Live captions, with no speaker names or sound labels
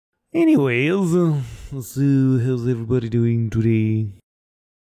Anyways, so how's everybody doing today?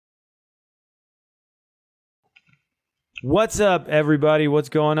 What's up, everybody? What's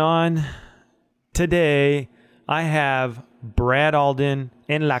going on? Today, I have Brad Alden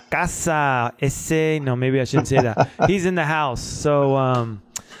en la casa. No, maybe I shouldn't say that. He's in the house. So,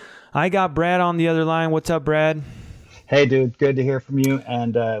 I got Brad on the other line. What's up, Brad? Hey, dude, good to hear from you.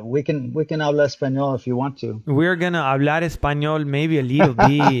 And we can hablar español if you want to. We're going to hablar español maybe a little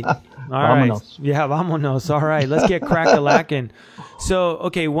bit. All right. Vámonos. Yeah, vámonos. All right. Let's get crack-a-lackin'. So,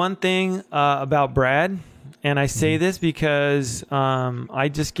 okay, one thing about Brad, and I say this because I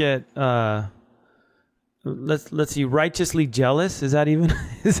just get let's see, righteously jealous. Is that even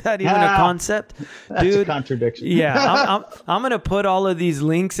a concept? That's Dude, a contradiction. yeah, I'm gonna put all of these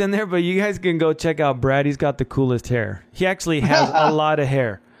links in there, but you guys can go check out Brad. He's got the coolest hair. He actually has a lot of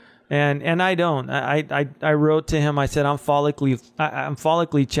hair, and I don't. I wrote to him. I said I'm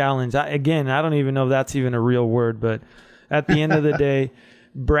follically challenged. I don't even know if that's even a real word, but at the end of the day,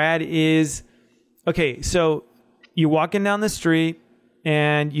 Brad is okay. So you're walking down the street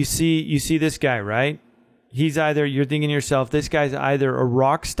and you see this guy, right? You're thinking to yourself, this guy's either a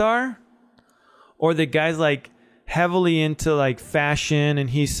rock star or the guy's like heavily into like fashion and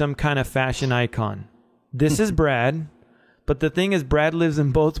he's some kind of fashion icon. This is Brad, but the thing is Brad lives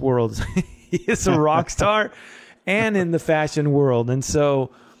in both worlds. He is a rock star and in the fashion world. And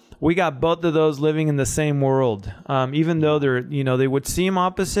so we got both of those living in the same world. Even though they would seem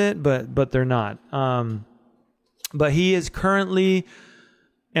opposite, but they're not. But he is currently,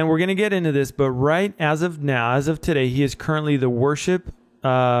 and we're going to get into this, but right as of today, he is currently the worship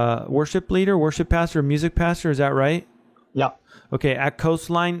leader, worship pastor, music pastor. Is that right? Yeah. Okay, at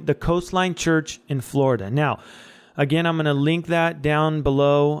the Coastline Church in Florida. Now, again, I'm going to link that down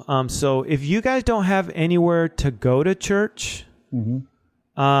below. So if you guys don't have anywhere to go to church,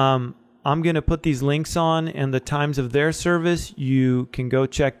 I'm going to put these links on and the times of their service. You can go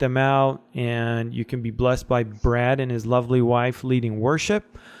check them out and you can be blessed by Brad and his lovely wife leading worship.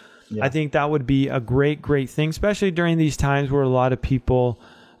 Yeah. I think that would be a great, great thing, especially during these times where a lot of people,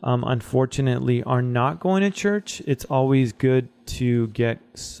 unfortunately, are not going to church. It's always good to get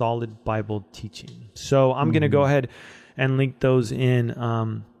solid Bible teaching. So I'm going to go ahead and link those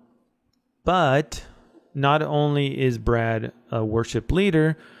in. But not only is Brad a worship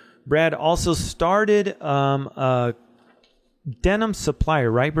leader, Brad also started a denim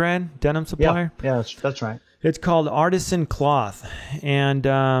supplier, right, Brad? Denim supplier? Yeah, that's right. It's called Artisan Cloth. And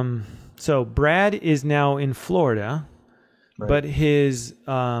so Brad is now in Florida, right, but his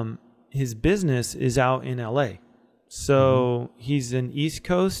business is out in LA. So he's an East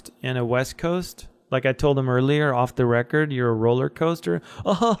Coast and a West Coast. Like I told him earlier, off the record, you're a roller coaster.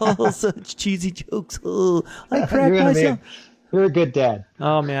 Oh, such cheesy jokes. Oh, I crack myself. You're a good dad.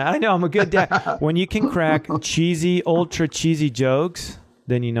 Oh, man. I know I'm a good dad. When you can crack cheesy, ultra cheesy jokes,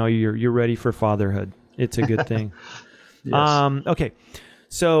 then you know you're ready for fatherhood. It's a good thing. Yes. Okay.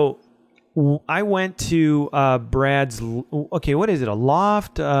 So I went to Brad's, what is it? A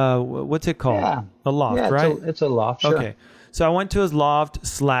loft? What's it called? Yeah. A loft, yeah, right? It's a loft, sure. Okay. So I went to his loft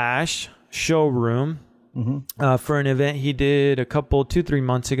 / showroom for an event he did 2-3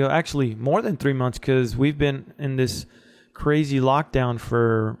 months ago. Actually, more than 3 months because we've been in this crazy lockdown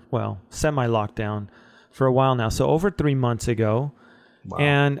semi-lockdown for a while now. So over 3 months ago. Wow.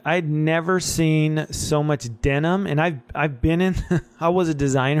 And I'd never seen so much denim. And I've been in, I was a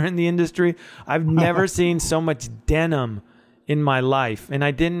designer in the industry. I've never seen so much denim in my life. And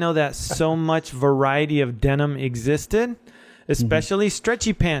I didn't know that so much variety of denim existed, especially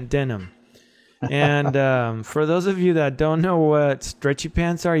stretchy pant denim. And for those of you that don't know what stretchy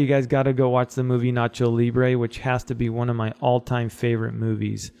pants are, you guys got to go watch the movie Nacho Libre, which has to be one of my all-time favorite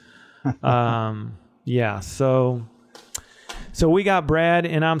movies. Yeah, so we got Brad,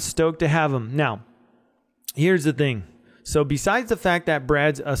 and I'm stoked to have him. Now, here's the thing. So besides the fact that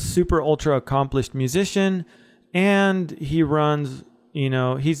Brad's a super ultra accomplished musician, and he runs,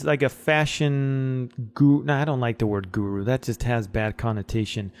 he's like a fashion guru. No, I don't like the word guru. That just has bad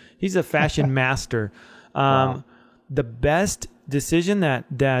connotation. He's a fashion master. Wow. The best decision that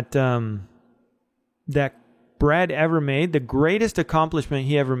Brad ever made, the greatest accomplishment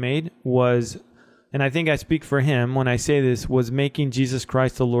he ever made was, and I think I speak for him when I say this, was making Jesus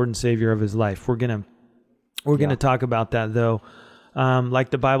Christ the Lord and Savior of his life. We're gonna talk about that though. Like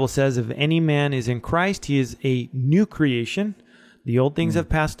the Bible says, if any man is in Christ, he is a new creation. The old things have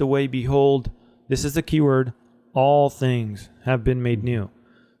passed away. Behold, this is the key word, all things have been made new.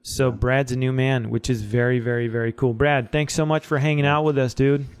 So Brad's a new man, which is very, very, very cool. Brad, thanks so much for hanging out with us,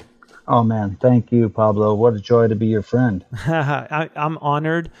 dude. Oh, man. Thank you, Pablo. What a joy to be your friend. I'm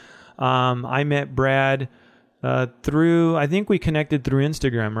honored. I met Brad I think we connected through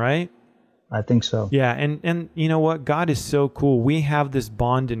Instagram, right? I think so. Yeah, and you know what? God is so cool. We have this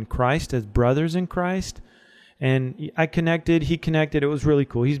bond in Christ as brothers in Christ. And I connected, he connected. It was really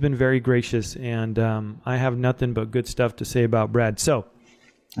cool. He's been very gracious, and I have nothing but good stuff to say about Brad. So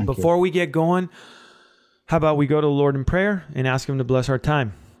before we get going, how about we go to the Lord in prayer and ask him to bless our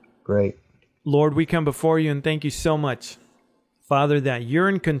time? Great. Lord, we come before you and thank you so much, Father, that you're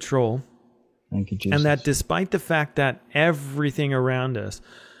in control. Thank you, Jesus. And that despite the fact that everything around us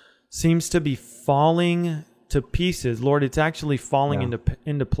seems to be falling to pieces, Lord, it's actually falling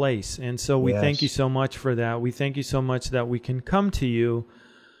into place. And so we thank you so much for that. We thank you so much that we can come to you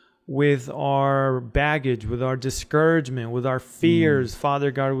with our baggage, with our discouragement, with our fears,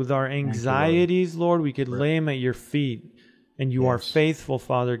 Father God, with our anxieties, Lord. We could lay them at your feet. And you are faithful,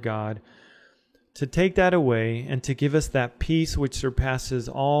 Father God, to take that away and to give us that peace which surpasses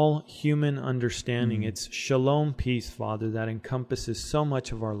all human understanding. It's shalom peace, Father, that encompasses so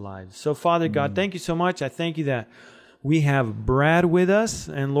much of our lives. So, Father God, thank you so much. I thank you that we have Brad with us.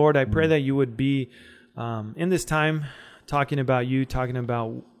 And, Lord, I pray that you would be in this time talking about you, talking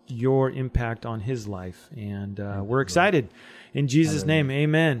about your impact on his life. And we're excited. In Jesus' name,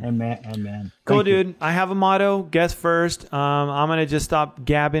 amen. Amen. Cool, dude. I have a motto. Guess first. I'm going to just stop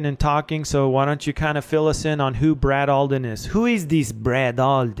gabbing and talking. So why don't you kind of fill us in on who Brad Alden is? Who is this Brad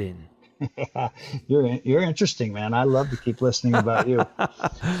Alden? You're interesting, man. I love to keep listening about you.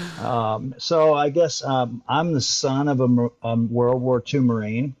 So I guess I'm the son of a World War II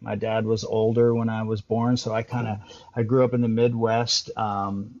Marine. My dad was older when I was born, so I grew up in the Midwest.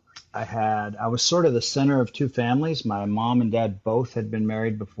 I was sort of the center of two families. My mom and dad both had been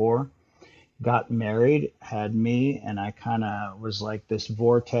married before, got married, had me, and I kind of was like this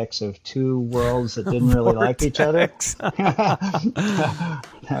vortex of two worlds that didn't really like each other.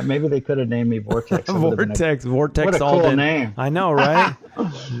 Maybe they could have named me Vortex. Vortex what a cool name. I know, right?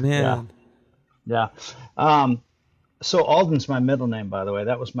 Man. Yeah. So Alden's my middle name, by the way.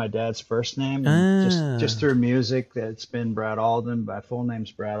 That was my dad's first name. Just through music, it's been Brad Alden. My full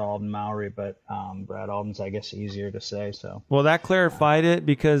name's Brad Alden Mowry, but Brad Alden's, I guess, easier to say. So. Well, that clarified it,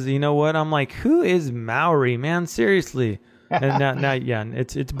 because you know what? I'm like, who is Mowry, man? Seriously. And now,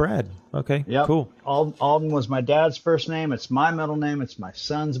 it's Brad. Okay, cool. Alden was my dad's first name. It's my middle name. It's my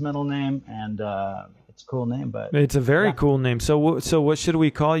son's middle name, and it's a cool name. But it's a very cool name. So what should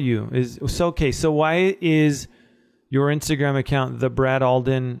we call you? So why is your Instagram account the Brad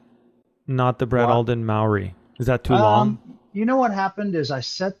Alden, not the Brad Alden Mowry? Is that too long? You know what happened is I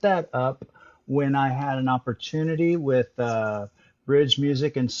set that up when I had an opportunity with Bridge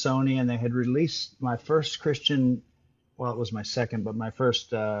Music and Sony, and they had released my first Christian, well, it was my second, but my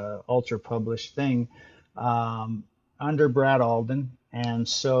first ultra published thing under Brad Alden. And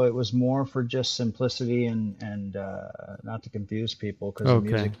so it was more for just simplicity and not to confuse people, because the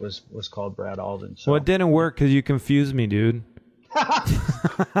music was called Brad Alden. So. Well, it didn't work because you confused me, dude.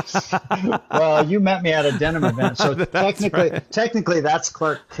 Well, you met me at a denim event, so technically that's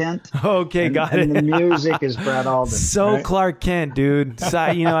Clark Kent. Okay, got it. And the music is Brad Alden. So right? Clark Kent, dude. So,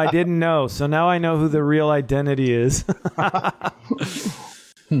 I didn't know. So now I know who the real identity is.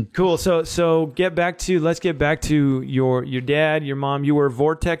 Cool. So let's get back to your dad, your mom. You were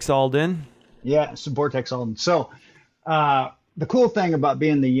Vortex Alden. Yeah, so Vortex Alden. So the cool thing about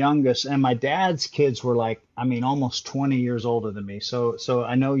being the youngest, and my dad's kids were almost 20 years older than me. So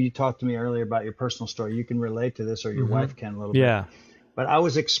I know you talked to me earlier about your personal story. You can relate to this, or your wife can a little bit. Yeah. But I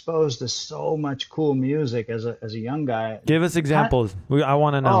was exposed to so much cool music as a young guy. Give us examples. I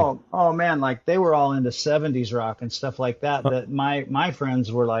want to know. Oh man, like they were all into 70s rock and stuff like that. That my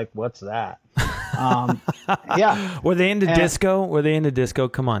friends were like, "What's that?" Yeah. Were they into disco? Were they into disco?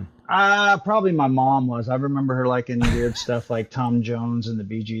 Come on. Probably my mom was. I remember her liking weird stuff like Tom Jones and the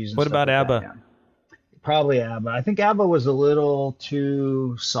Bee Gees. And what about like ABBA? That, yeah. Probably ABBA. I think ABBA was a little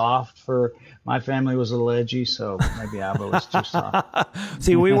too soft for my family. Was a little edgy, so maybe ABBA was too soft.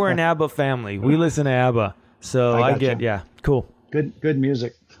 See, we were an ABBA family. We listen to ABBA, so I get cool. Good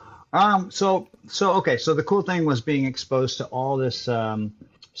music. So the cool thing was being exposed to all this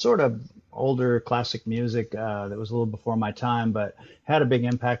sort of older classic music that was a little before my time, but had a big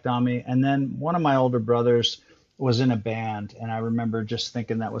impact on me. And then one of my older brothers was in a band, and I remember just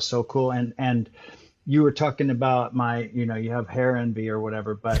thinking that was so cool. And you were talking about you have hair envy or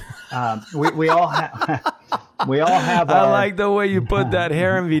whatever, but we all have. We all have. I like the way you put that,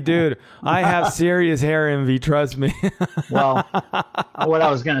 hair envy, dude. I have serious hair envy. Trust me. Well, what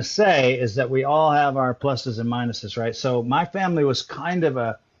I was going to say is that we all have our pluses and minuses, right? So my family was kind of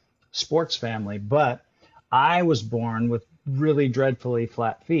a sports family, but I was born with really dreadfully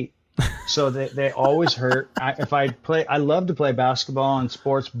flat feet. So they always hurt. I love to play basketball and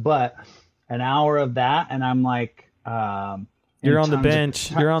sports, but an hour of that, and I'm like, you're on the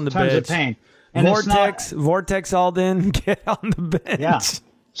bench. You're on the bench. Tons of pain. And Vortex Alden, get on the bench. Yeah.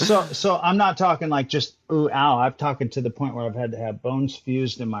 So I'm not talking like just ooh, ow. I'm talking to the point where I've had to have bones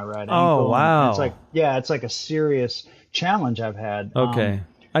fused in my right ankle. Oh, wow. It's like a serious challenge I've had. Okay.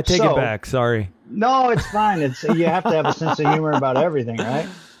 I take it back. Sorry. No, it's fine. You have to have a sense of humor about everything, right?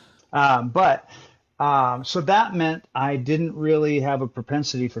 So that meant I didn't really have a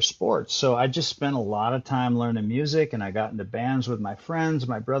propensity for sports. So I just spent a lot of time learning music, and I got into bands with my friends.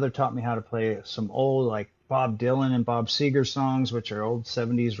 My brother taught me how to play some old like Bob Dylan and Bob Seger songs, which are old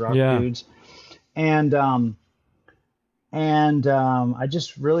 70s rock dudes. And I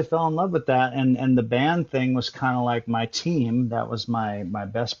just really fell in love with that. And the band thing was kind of like my team. That was my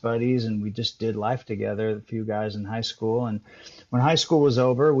best buddies, and we just did life together, a few guys in high school. And when high school was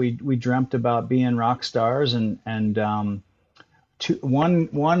over, we dreamt about being rock stars. And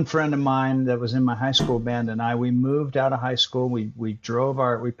one friend of mine that was in my high school band and we moved out of high school. We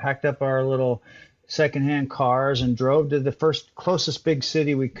packed up our little secondhand cars and drove to the closest big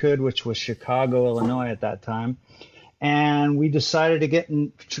city we could, which was Chicago, Illinois at that time. And we decided to get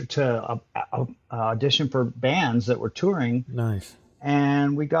to audition for bands that were touring. Nice.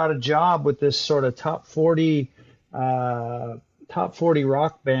 And we got a job with this sort of top 40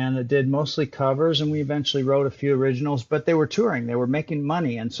 rock band that did mostly covers, and we eventually wrote a few originals, but they were touring. They were making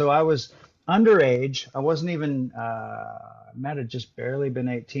money. And so I was underage. I wasn't even, I might have just barely been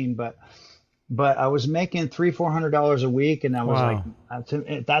 18, but I was making $300-400 a week, and I was like,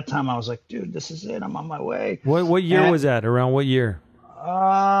 at that time I was like, dude, this is it. I'm on my way. What year was that? Around what year?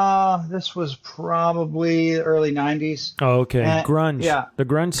 This was probably early 90s. Oh, okay. And, grunge. Yeah. The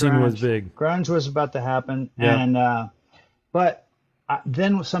grunge scene was big. Grunge was about to happen. Yeah. And,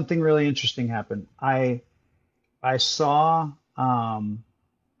 then something really interesting happened. I saw, I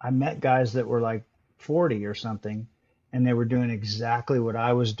met guys that were like 40 or something, and they were doing exactly what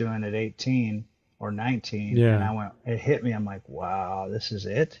I was doing at 18 or 19. Yeah. And it hit me. I'm like, wow, this is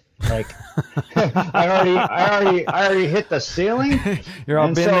it. Like, I already hit the ceiling. You're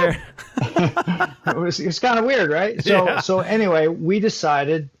all been there. It was kind of weird, right? So anyway, we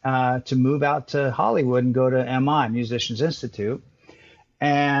decided to move out to Hollywood and go to MI, Musicians Institute.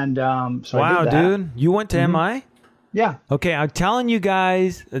 And so I did that. Dude, you went to MI? Yeah. Okay, I'm telling you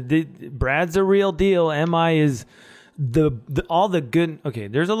guys, Brad's the real deal. MI is all the good. Okay,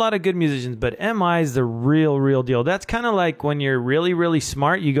 there's a lot of good musicians, but MI is the real deal. That's kind of like when you're really, really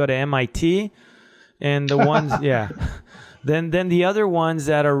smart, you go to MIT, and the ones, yeah. Then the other ones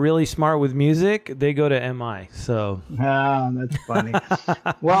that are really smart with music, they go to MI. So that's funny.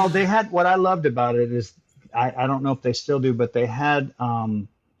 Well, they had, what I loved about it is, I don't know if they still do, but they had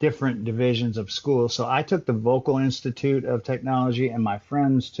different divisions of schools. So I took the Vocal Institute of Technology, and my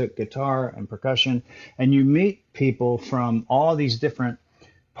friends took guitar and percussion. And you meet people from all these different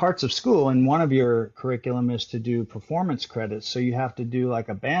parts of school, and one of your curriculum is to do performance credits. So you have to do like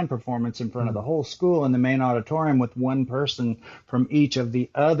a band performance in front of the whole school in the main auditorium with one person from each of the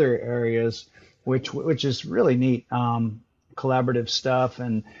other areas, which is really neat. Collaborative stuff,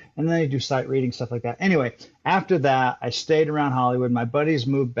 and then they do sight reading, stuff like that. Anyway, after that, I stayed around Hollywood. My buddies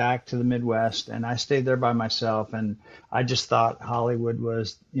moved back to the Midwest, and I stayed there by myself. And I just thought Hollywood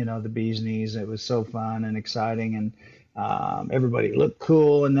was, the bee's knees. It was so fun and exciting, and everybody looked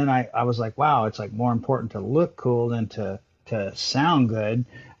cool. And then I was like, wow, it's like more important to look cool than to sound good.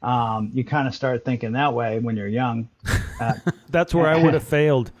 You kind of start thinking that way when you're young. That's where I would have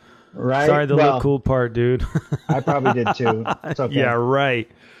failed. Right. Sorry, the look cool part, dude. I probably did too. It's okay. Yeah,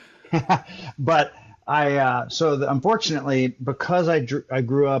 right. But unfortunately, because I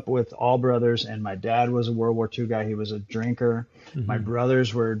grew up with all brothers, and my dad was a World War II guy. He was a drinker. Mm-hmm. My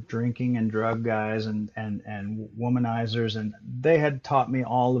brothers were drinking and drug guys and womanizers, and they had taught me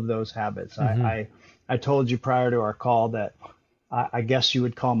all of those habits. Mm-hmm. I told you prior to our call that I guess you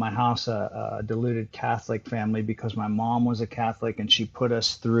would call my house a deluded Catholic family, because my mom was a Catholic and she put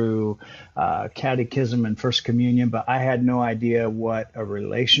us through catechism and First Communion, but I had no idea what a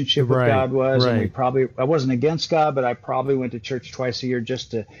relationship with God was. Right. And I wasn't against God, but I probably went to church twice a year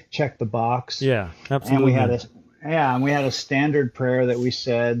just to check the box. Yeah, absolutely. And we had a standard prayer that we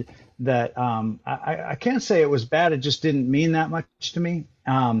said that I can't say it was bad. It just didn't mean that much to me.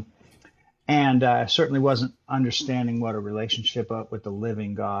 And I certainly wasn't understanding what a relationship with the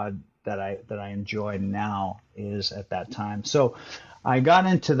living God that I enjoy now is at that time. So I got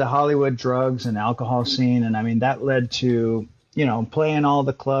into the Hollywood drugs and alcohol scene, and I mean that led to playing all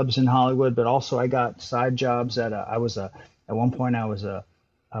the clubs in Hollywood, but also I got side jobs at one point I was a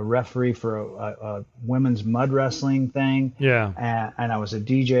a referee for a women's mud wrestling thing. Yeah. And I was a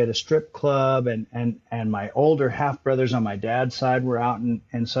DJ at a strip club, and my older half brothers on my dad's side were out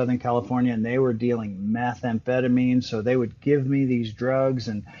in Southern California, and they were dealing methamphetamine. So they would give me these drugs,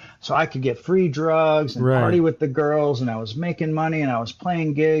 and so I could get free drugs and Right. party with the girls, and I was making money, and I was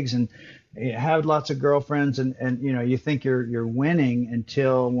playing gigs, and had lots of girlfriends, and you know, you think you're winning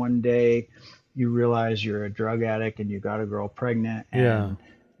until one day you realize you're a drug addict and you got a girl pregnant, and Yeah.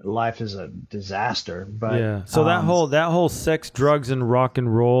 life is a disaster. But Yeah. So that whole sex, drugs, and rock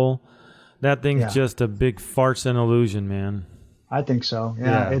and roll, that thing's Yeah. just a big farce and illusion, man. I think so.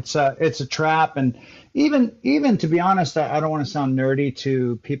 Yeah, Yeah. it's a trap, and even to be honest, I don't want to sound nerdy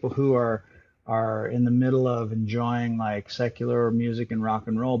to people who are in the middle of enjoying like secular music and rock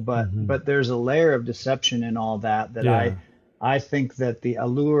and roll, but there's a layer of deception in all that Yeah. I think that the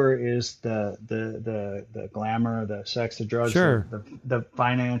allure is the glamour, the sex, the drugs, Sure. the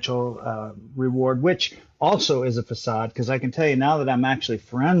financial reward, which also is a facade. Because I can tell you now that I'm actually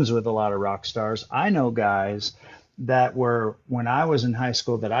friends with a lot of rock stars, I know guys that were, when I was in high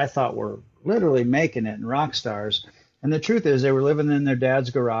school, that I thought were literally making it and rock stars. And the truth is, they were living in their dad's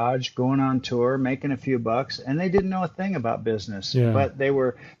garage, going on tour, making a few bucks, and they didn't know a thing about business. Yeah. But they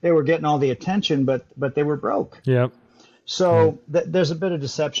were getting all the attention, but they were broke. Yep. So there's a bit of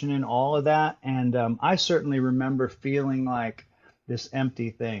deception in all of that, and I certainly remember feeling like this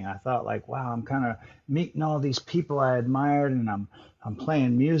empty thing. I thought like, wow, I'm kind of meeting all these people I admired, and I'm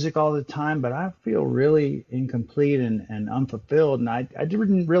playing music all the time, but I feel really incomplete and unfulfilled, and I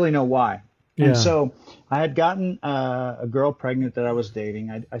didn't really know why. Yeah. And so I had gotten a girl pregnant that I was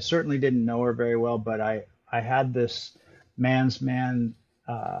dating. I certainly didn't know her very well, but I had this man's man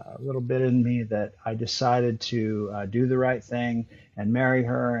a little bit in me that I decided to do the right thing and marry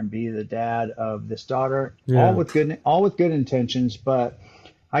her and be the dad of this daughter, Yeah. all with good intentions. But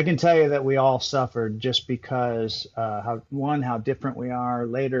I can tell you that we all suffered just because how different we are.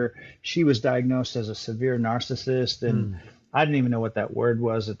 Later, she was diagnosed as a severe narcissist, and I didn't even know what that word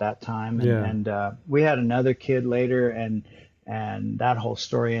was at that time. And, Yeah. and we had another kid later, and that whole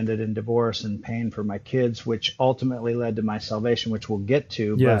story ended in divorce and pain for my kids, which ultimately led to my salvation, which we'll get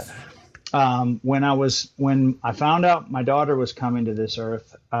to. Yes. But when I found out my daughter was coming to this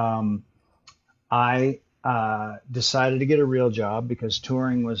earth, I decided to get a real job because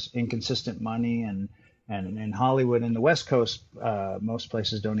touring was inconsistent money, and in Hollywood and the West Coast, most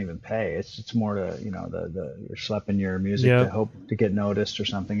places don't even pay. It's more to, you know, you're schlepping your music Yep. to hope to get noticed or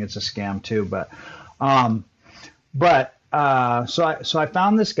something. It's a scam too. So I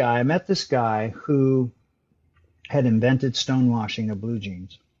found this guy. I met this guy who had invented stonewashing of blue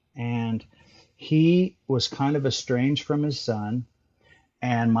jeans, and he was kind of estranged from his son.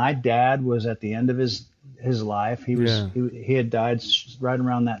 And my dad was at the end of his life. He had died right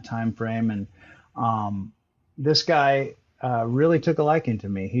around that time frame, and this guy really took a liking to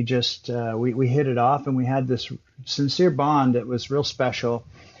me. He just we hit it off, and we had this sincere bond that was real special.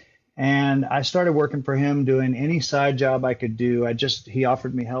 And I started working for him, doing any side job I could do. He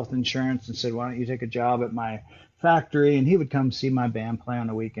offered me health insurance and said, "Why don't you take a job at my factory?" And he would come see my band play on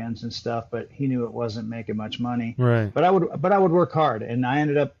the weekends and stuff, but he knew it wasn't making much money. Right. But I would work hard, and I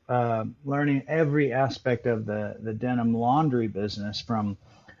ended up learning every aspect of the denim laundry business, from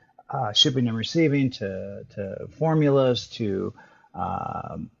shipping and receiving to formulas to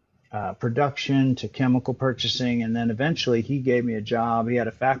production to chemical purchasing. And then eventually he gave me a job. He had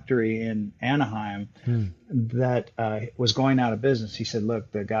a factory in Anaheim that was going out of business. He said,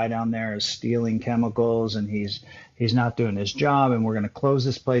 "Look, the guy down there is stealing chemicals, and he's not doing his job, and we're going to close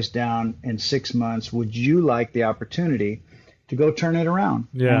this place down in 6 months. Would you like the opportunity to go turn it around?"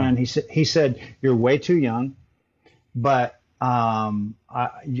 Yeah. And he said, "You're way too young, but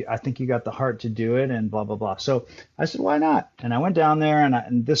I think you got the heart to do it," and blah, blah, blah. So I said, "Why not?" And I went down there,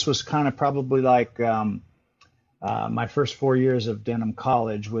 and this was kind of probably like my first 4 years of denim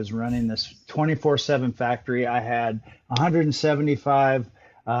college, was running this 24/7 factory. I had 175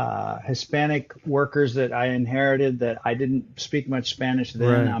 Hispanic workers that I inherited that I didn't speak much Spanish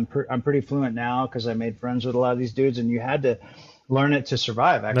then. Right. I'm pretty fluent now because I made friends with a lot of these dudes, and you had to learn it to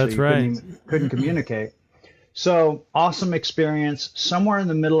survive. Actually, That's you right. couldn't communicate. So awesome experience. Somewhere in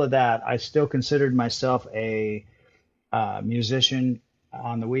the middle of that, I still considered myself a musician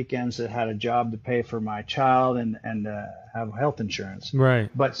on the weekends that had a job to pay for my child and have health insurance. Right.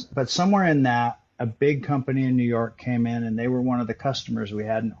 But somewhere in that, a big company in New York came in, and they were one of the customers we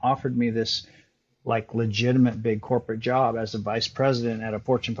had, and offered me this like legitimate big corporate job as a vice president at a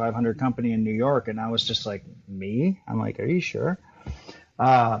Fortune 500 company in New York. And I was just like, "Me?" I'm like, "Are you sure?"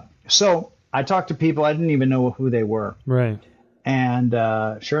 So I talked to people. I didn't even know who they were. Right. And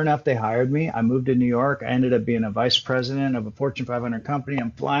sure enough, they hired me. I moved to New York. I ended up being a vice president of a Fortune 500 company.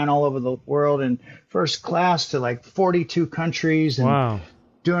 I'm flying all over the world in first class to like 42 countries and Wow.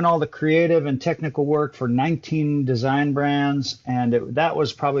 doing all the creative and technical work for 19 design brands. And that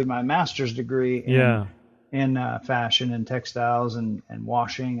was probably my master's degree Yeah. in fashion and textiles and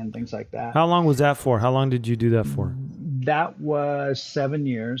washing and things like that. How long was that for? How long did you do that for? That was 7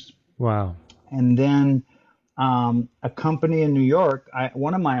 years. Wow. And then a company in New York,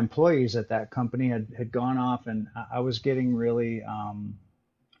 one of my employees at that company had gone off, and I was getting really,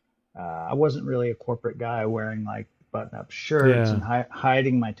 I wasn't really a corporate guy wearing like button-up shirts Yeah. and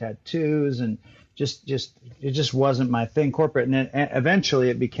hiding my tattoos, and just it just wasn't my thing, corporate. And eventually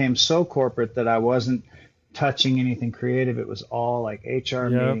it became so corporate that I wasn't touching anything creative. It was all like HR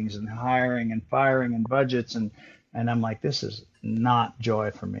Yep. meetings and hiring and firing and budgets, and I'm like, this is not joy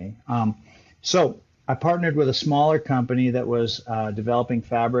for me. So I partnered with a smaller company that was developing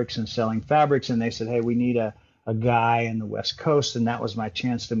fabrics and selling fabrics, and they said, hey, we need a guy in the West Coast, and that was my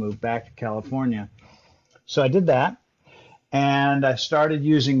chance to move back to California. So I did that, and I started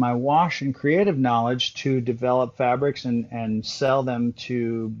using my wash and creative knowledge to develop fabrics and sell them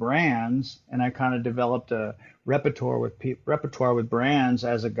to brands, and I kind of developed a repertoire with brands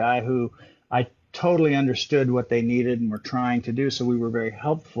as a guy who I totally understood what they needed and were trying to do, so we were very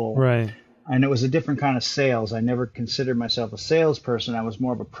helpful. Right. And it was a different kind of sales. I never considered myself a salesperson. I was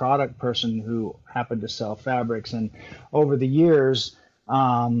more of a product person who happened to sell fabrics. And over the years,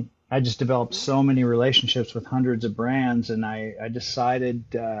 I just developed so many relationships with hundreds of brands. And I decided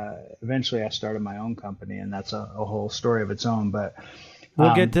eventually I started my own company. And that's a whole story of its own. But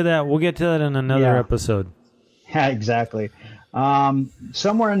We'll get to that. We'll get to that in another yeah. episode. Yeah, exactly.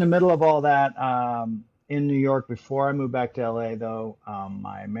 Somewhere in the middle of all that, in New York, before I moved back to LA, though,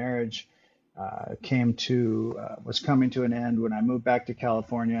 my marriage was coming to an end. When I moved back to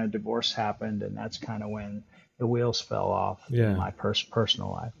California, a divorce happened, and that's kind of when the wheels fell off Yeah. in my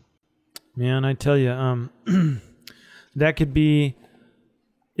personal life. Man, I tell you, that could be.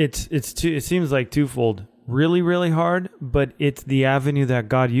 It seems like twofold. Really, really hard, but it's the avenue that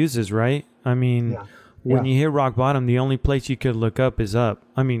God uses, right? I mean, Yeah. when Yeah. you hit rock bottom, the only place you could look up is up.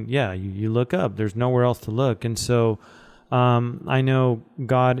 I mean, yeah, you look up. There's nowhere else to look, and so. I know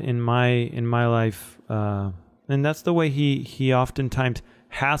God in my life, and that's the way he oftentimes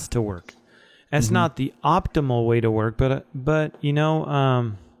has to work. That's Mm-hmm. not the optimal way to work, but you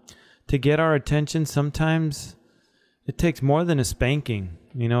know, to get our attention, sometimes it takes more than a spanking.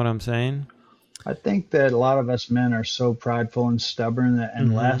 You know what I'm saying? I think that a lot of us men are so prideful and stubborn that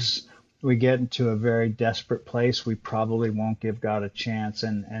unless we get into a very desperate place, we probably won't give God a chance,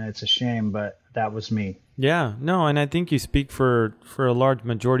 and it's a shame, but that was me. Yeah, no, and I think you speak for a large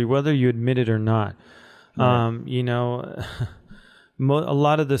majority, whether you admit it or not. Right. You know, a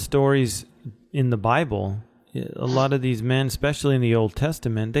lot of the stories in the Bible, a lot of these men, especially in the Old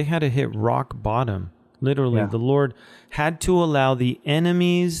Testament, they had to hit rock bottom. Literally, Yeah. the Lord had to allow the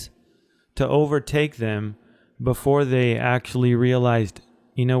enemies to overtake them before they actually realized,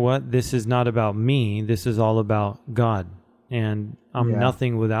 you know what, this is not about me. This is all about God, and I'm Yeah.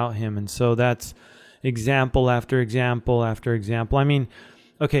 nothing without him. And so that's example after example after example. I mean,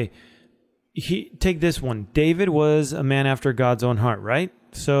 okay, take this one. David was a man after God's own heart, right?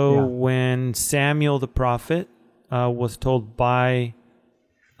 So Yeah. when Samuel the prophet was told by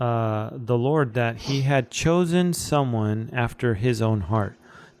the Lord that he had chosen someone after his own heart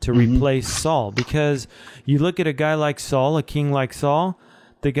to replace Saul, because you look at a guy like Saul, a king like Saul,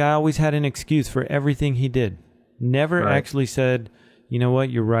 the guy always had an excuse for everything he did. Never Right. actually said, you know what,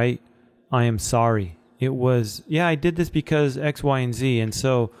 you're right, I am sorry. It was, yeah, I did this because X, Y, and Z. And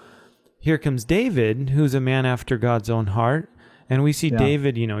so here comes David, who's a man after God's own heart. And we see Yeah.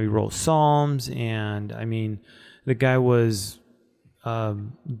 David, you know, he wrote Psalms. And I mean, the guy was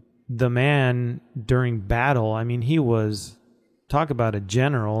the man during battle. I mean, he was, talk about a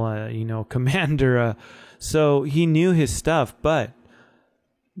general, you know, commander. So he knew his stuff. But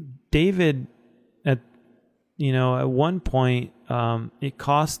David, at one point, it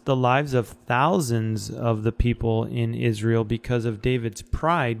cost the lives of thousands of the people in Israel because of David's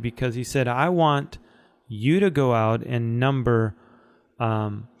pride, because he said, I want you to go out and number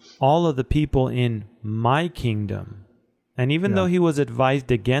all of the people in my kingdom. And even though he was advised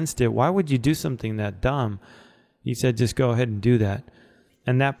against it, why would you do something that dumb? He said, just go ahead and do that.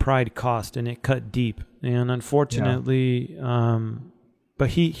 And that pride cost, and it cut deep. And unfortunately, but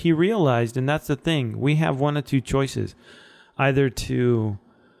he realized, and that's the thing, we have one of two choices. Either to,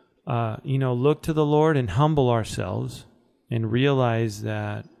 look to the Lord and humble ourselves and realize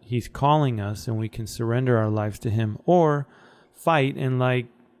that he's calling us and we can surrender our lives to him, or fight. And like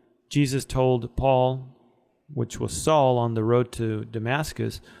Jesus told Paul, which was Saul on the road to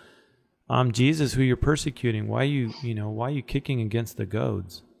Damascus, I'm Jesus who you're persecuting. Why are you kicking against the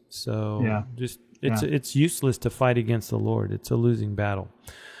goads? So it's useless to fight against the Lord. It's a losing battle.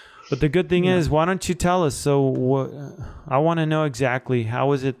 But the good thing is, why don't you tell us? So I want to know exactly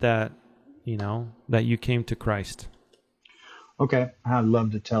how is it that, that you came to Christ? Okay, I'd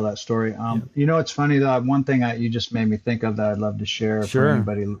love to tell that story. It's funny though. One thing you just made me think of that I'd love to share for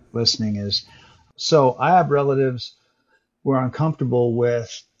anybody listening is, so I have relatives who are uncomfortable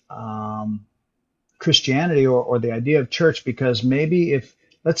with Christianity or the idea of church, because maybe if,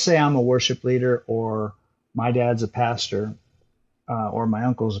 let's say I'm a worship leader, or my dad's a pastor, or my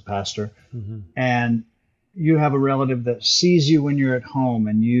uncle's a pastor, and you have a relative that sees you when you're at home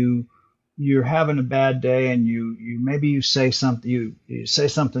and you're having a bad day, and you say something, you say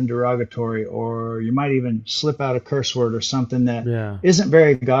something derogatory, or you might even slip out a curse word or something that isn't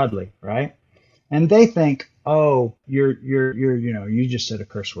very godly, right? And they think, oh, you just said a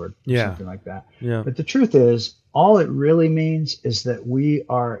curse word, or something like that. Yeah. But the truth is, all it really means is that we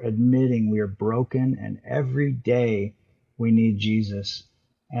are admitting we are broken, and every day we need Jesus.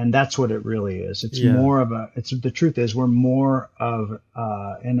 And that's what it really is. It's more of the truth is we're more of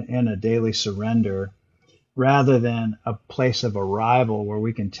in a daily surrender rather than a place of arrival where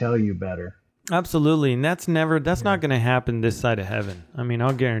we can tell you better. Absolutely. And that's not going to happen this side of heaven. I mean,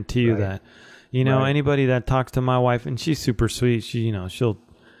 I'll guarantee you that. Anybody that talks to my wife, and she's super sweet, she'll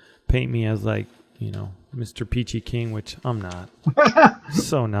paint me as like, Mr. Peachy King, which I'm not.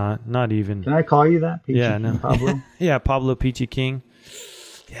 So not even. Can I call you that? Peachy King, Pablo? Yeah, Pablo Peachy King.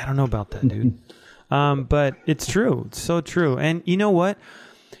 Yeah, I don't know about that, dude. But it's true. It's so true. And you know what?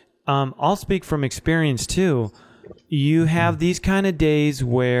 I'll speak from experience too. You have these kind of days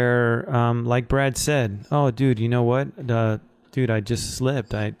where, like Brad said, oh, dude, you know what? Dude, I just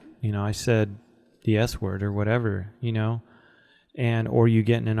slipped. I said the S word or whatever, or you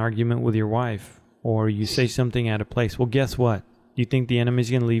get in an argument with your wife, or you say something out of place. Well, guess what? You think the enemy's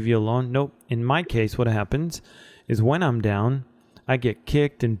going to leave you alone? Nope. In my case, what happens is when I'm down, I get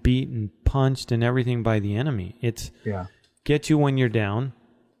kicked and beat and punched and everything by the enemy. It's get you when you're down,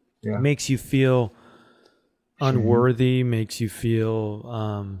 makes you feel unworthy, makes you feel,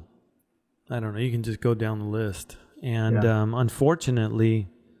 I don't know, you can just go down the list. And unfortunately,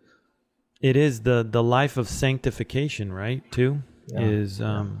 it is the life of sanctification, right, too? It's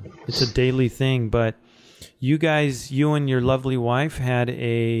a daily thing. But you and your lovely wife had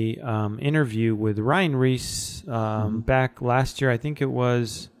a interview with Ryan Reese back last year. I think it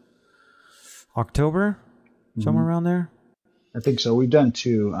was October, somewhere around there. I think so. We've done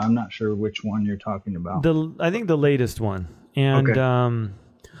two. I'm not sure which one you're talking about. I think the latest one. And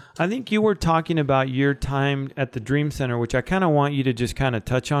I think you were talking about your time at the Dream Center, which I kind of want you to just kind of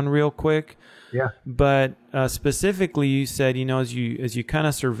touch on real quick. Yeah. But specifically, you said, as you kind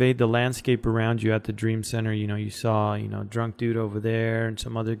of surveyed the landscape around you at the Dream Center, you saw, drunk dude over there and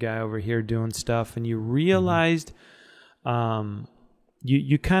some other guy over here doing stuff, and you realized,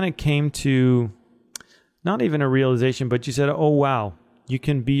 you kind of came to not even a realization, but you said, oh wow, you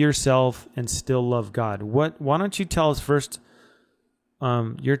can be yourself and still love God. Why don't you tell us first,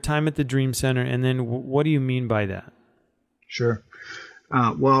 your time at the Dream Center, and then what do you mean by that? Sure.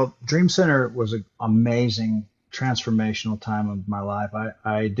 Well, Dream Center was an amazing, transformational time of my life.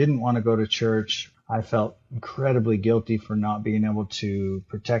 I didn't want to go to church. I felt incredibly guilty for not being able to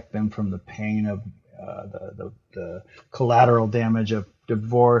protect them from the pain of the collateral damage of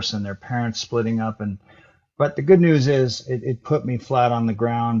divorce and their parents splitting up. But the good news is it put me flat on the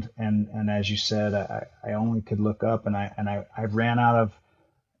ground. And as you said, I only could look up, and I ran out of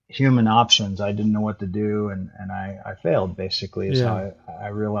human options. I didn't know what to do, and I failed, basically, is how I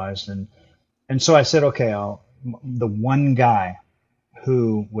realized. And so I said, okay, the one guy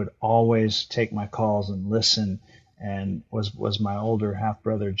who would always take my calls and listen and was my older half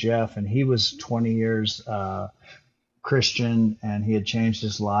brother, Jeff, and he was 20 years Christian, and he had changed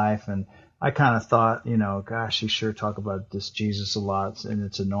his life. And I kind of thought, gosh, you sure talk about this Jesus a lot, and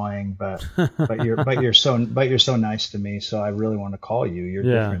it's annoying, but you're so nice to me, so I really want to call you. You're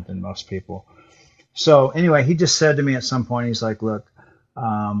different than most people. So anyway, he just said to me at some point, he's like, look,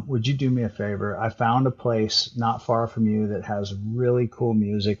 would you do me a favor? I found a place not far from you that has really cool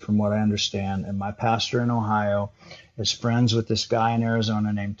music, from what I understand, and my pastor in Ohio is friends with this guy in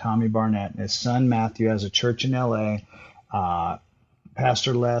Arizona named Tommy Barnett, and his son Matthew has a church in L.A.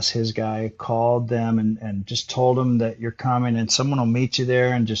 Pastor Les, his guy, called them and just told them that you're coming, and someone will meet you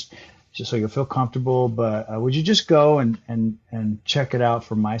there, and just so you'll feel comfortable. But would you just go and check it out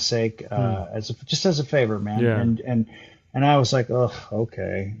for my sake, as a favor, man? Yeah. And And I was like, oh,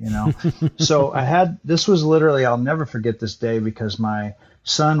 okay, you know. So this was literally, I'll never forget this day because my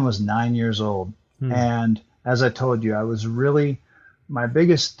son was 9 years old. And as I told you, I was really, my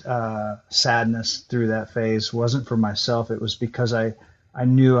biggest sadness through that phase wasn't for myself. It was because I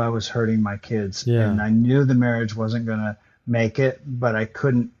knew I was hurting my kids. Yeah. And I knew the marriage wasn't going to make it, but I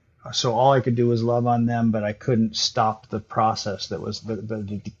couldn't. So all I could do was love on them, but I couldn't stop the process that was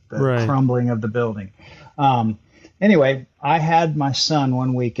the Right. crumbling of the building. Anyway, I had my son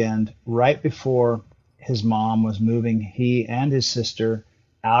one weekend right before his mom was moving he and his sister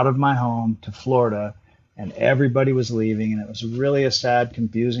out of my home to Florida, and everybody was leaving, and it was really a sad,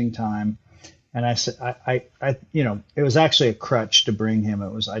 confusing time. And I said, you know, it was actually a crutch to bring him.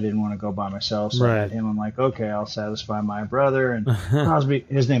 I didn't want to go by myself, so I had him. I'm like, okay, I'll satisfy my brother. And Crosby,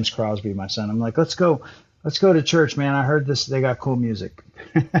 his name's Crosby, my son. I'm like, let's go to church, man. I heard they got cool music.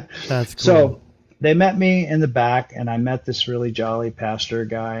 That's cool. So they met me in the back, and I met this really jolly pastor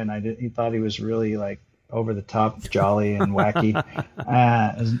guy, and he thought he was really like over the top, jolly and wacky.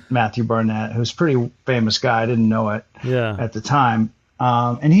 Matthew Barnett, who's a pretty famous guy. I didn't know it at the time.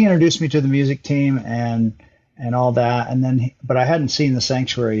 And he introduced me to the music team and all that. And then, but I hadn't seen the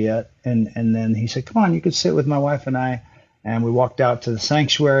sanctuary yet. And then he said, come on, you could sit with my wife and I. And we walked out to the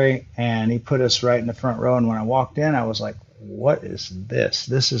sanctuary, and he put us right in the front row. And when I walked in, I was like, what is this?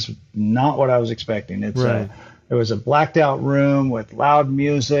 This is not what I was expecting. It was a blacked out room with loud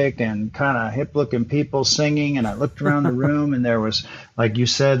music and kind of hip looking people singing. And I looked around the room, and there was, like you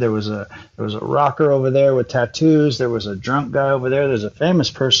said, there was a rocker over there with tattoos. There was a drunk guy over there. There's a famous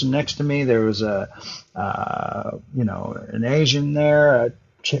person next to me. There was an Asian there,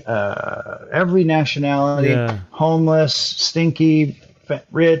 every nationality, homeless, stinky,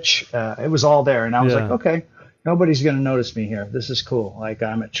 rich. It was all there. And I was like, okay, nobody's going to notice me here. This is cool. Like,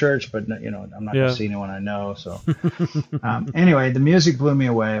 I'm at church, but I'm not going to see anyone I know. So anyway, the music blew me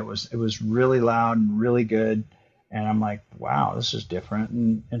away. It was really loud and really good. And I'm like, wow, this is different.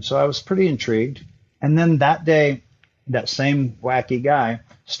 And so I was pretty intrigued. And then that day, that same wacky guy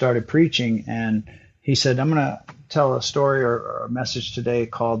started preaching, and he said, I'm going to tell a story or a message today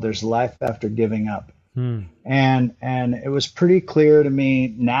called There's Life After Giving Up. And it was pretty clear to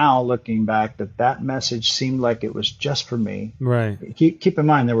me now, looking back, that message seemed like it was just for me. Right. Keep in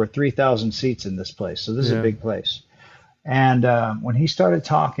mind, there were 3,000 seats in this place, so this is a big place. And when he started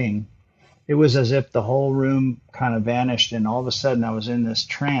talking, it was as if the whole room kind of vanished, and all of a sudden I was in this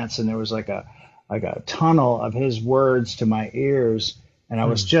trance, and there was like a tunnel of his words to my ears, and I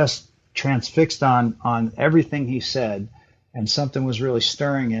was just transfixed on everything he said. And something was really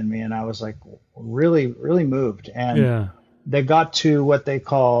stirring in me, and I was like really, really moved. And they got to what they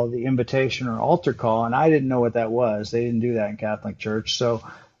call the invitation or altar call, and I didn't know what that was. They didn't do that in Catholic Church. So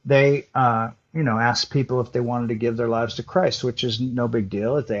they, asked people if they wanted to give their lives to Christ, which is no big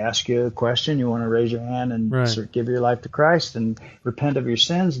deal. If they ask you a question, you want to raise your hand and give your life to Christ and repent of your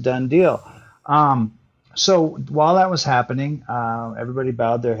sins, done deal. So while that was happening, everybody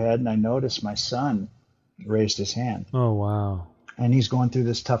bowed their head, and I noticed my son raised his hand. Oh, wow. And he's going through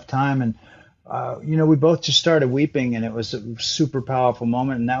this tough time. And, we both just started weeping, and it was a super powerful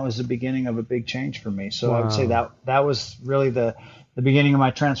moment. And that was the beginning of a big change for me. So I would say that was really the beginning of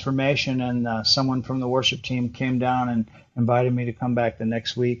my transformation. And someone from the worship team came down and invited me to come back the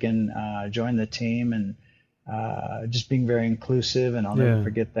next week and join the team, and just being very inclusive. And I'll never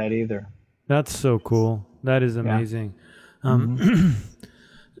forget that either. That's so cool. That is amazing.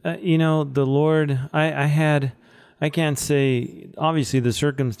 The Lord, I can't say, obviously the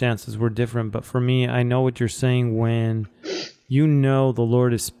circumstances were different, but for me, I know what you're saying when the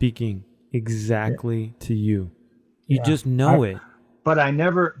Lord is speaking exactly to you. You just know it. But I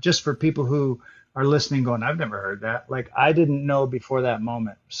never, just for people who are listening going, I've never heard that. Like, I didn't know before that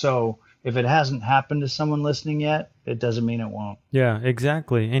moment. So if it hasn't happened to someone listening yet, it doesn't mean it won't. Yeah,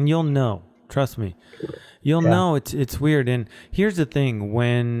 exactly. And you'll know. Trust me. You'll know it's weird. And here's the thing.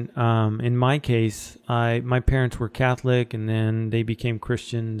 When, in my case, my parents were Catholic, and then they became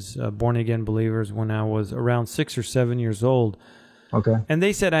Christians, born-again believers when I was around 6 or 7 years old. Okay. And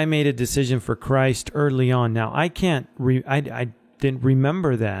they said I made a decision for Christ early on. Now, I can't, I didn't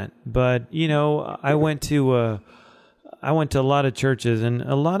remember that. But, I went to a lot of churches, and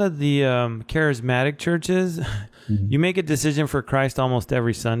a lot of the charismatic churches, you make a decision for Christ almost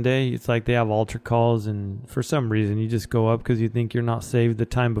every Sunday. It's like they have altar calls, and for some reason you just go up because you think you're not saved the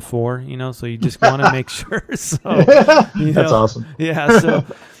time before, so you just want to make sure. So That's awesome. Yeah. So,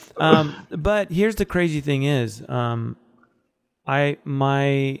 but here's the crazy thing is, my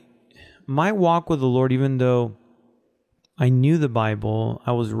walk with the Lord, even though I knew the Bible,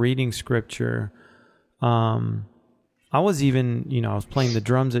 I was reading Scripture, I was even, I was playing the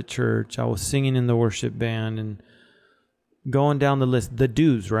drums at church. I was singing in the worship band and going down the list, the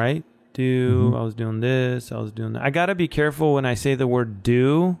do's, right? I was doing this, I was doing that. I got to be careful when I say the word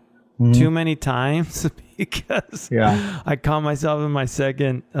do too many times because I caught myself in my side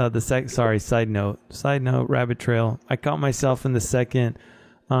note, rabbit trail. I caught myself in the second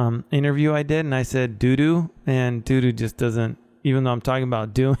interview I did and I said doo-doo, and doo-doo just doesn't, even though I'm talking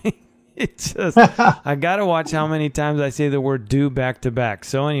about doing, it's just, I got to watch how many times I say the word do back to back.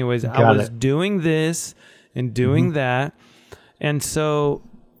 So anyways, I was doing this and doing that. And so,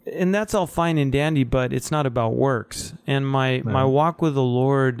 and that's all fine and dandy, but it's not about works. And my walk with the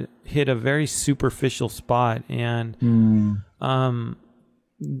Lord hit a very superficial spot. And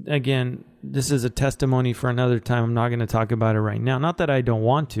again, this is a testimony for another time. I'm not going to talk about it right now. Not that I don't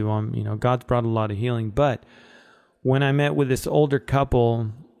want to. God's brought a lot of healing. But when I met with this older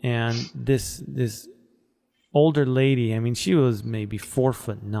couple and this older lady, I mean, she was maybe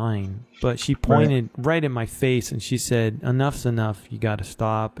 4'9", but she pointed right in my face and she said, "Enough's enough. You got to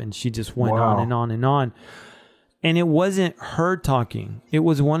stop." And she just went on and on and on. And it wasn't her talking. It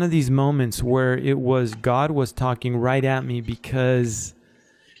was one of these moments where it was God was talking right at me, because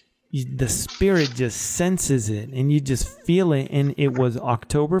the Spirit just senses it and you just feel it. And it was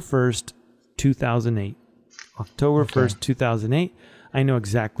October 1st, 2008. October 1st, 2008. I know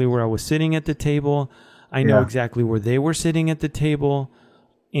exactly where I was sitting at the table. I know exactly where they were sitting at the table,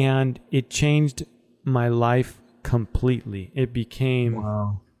 and it changed my life completely. It became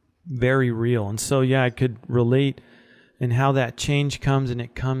very real. And so, I could relate in how that change comes, and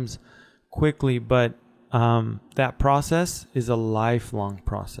it comes quickly, but that process is a lifelong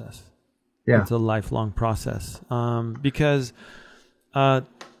process. Yeah. It's a lifelong process. Because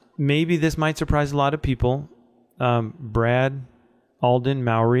maybe this might surprise a lot of people. Brad Alden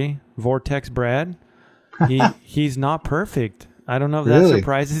Mowry, Vortex Brad, he's not perfect. I don't know if that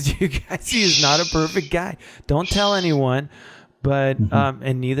surprises you guys. He is not a perfect guy. Don't tell anyone, but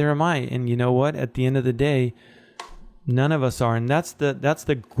and neither am I. And you know what? At the end of the day, none of us are. And that's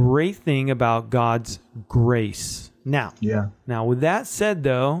the great thing about God's grace. Now, with that said,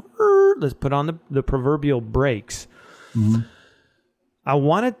 though, let's put on the proverbial brakes. I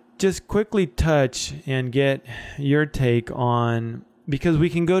want to just quickly touch and get your take on, because we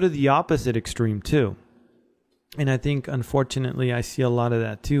can go to the opposite extreme too. And I think, unfortunately, I see a lot of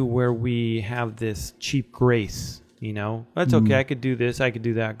that too, where we have this cheap grace. That's okay. I could do this. I could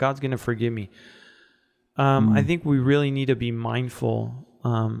do that. God's going to forgive me. I think we really need to be mindful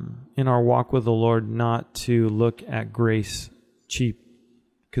in our walk with the Lord not to look at grace cheap,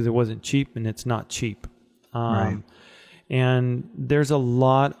 because it wasn't cheap and it's not cheap. And there's a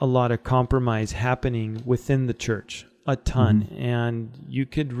lot of compromise happening within the church, a ton. And you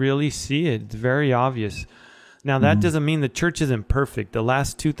could really see it. It's very obvious. Now, that doesn't mean the church isn't perfect. The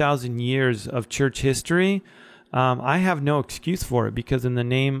last 2,000 years of church history, I have no excuse for it, because in the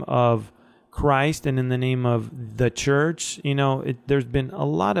name of Christ and in the name of the church, there's been a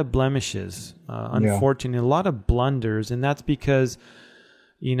lot of blemishes, unfortunately, a lot of blunders. And that's because,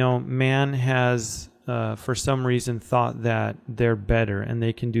 man has, for some reason, thought that they're better and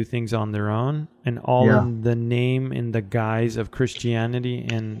they can do things on their own, and all in the name, in the guise of Christianity.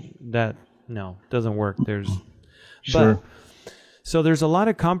 And that, doesn't work. So there's a lot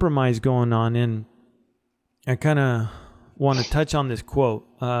of compromise going on, and I kind of want to touch on this quote.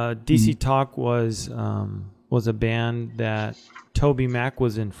 DC Talk was a band that Toby Mac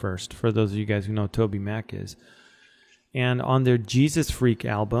was in first, for those of you guys who know who Toby Mac is. And on their Jesus Freak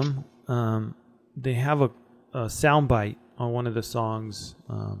album, they have a soundbite on one of the songs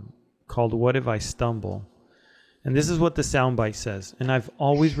called "What If I Stumble?" And this is what the soundbite says. And I've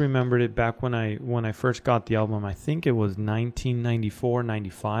always remembered it back when I first got the album. I think it was 1994,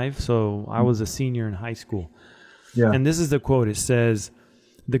 95. So I was a senior in high school. Yeah. And this is the quote. It says,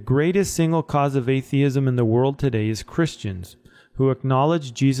 "The greatest single cause of atheism in the world today is Christians who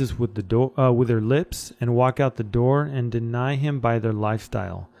acknowledge Jesus with their lips and walk out the door and deny him by their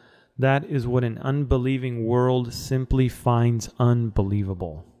lifestyle. That is what an unbelieving world simply finds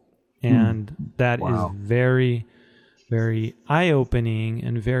unbelievable." And that is very, very eye-opening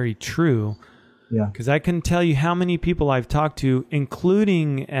and very true. Yeah. Because I can tell you how many people I've talked to,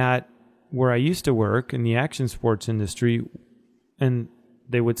 including at where I used to work in the action sports industry, and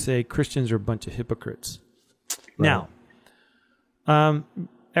they would say Christians are a bunch of hypocrites. Right. Now,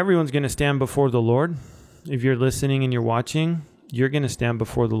 everyone's going to stand before the Lord. If you're listening and you're watching, you're going to stand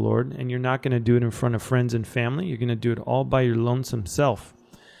before the Lord, and you're not going to do it in front of friends and family. You're going to do it all by your lonesome self.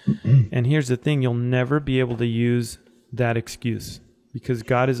 And here's the thing, you'll never be able to use that excuse. because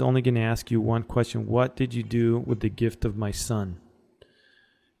God is only going to ask you one question: what did you do with the gift of my son?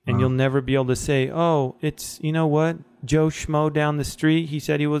 And you'll never be able to say, oh, it's, you know what, Joe Schmo down the street, he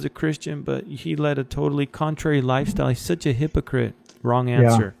said he was a Christian, but he led a totally contrary lifestyle. He's such a hypocrite. Wrong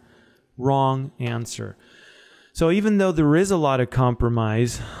answer. Yeah. Wrong answer. So even though there is a lot of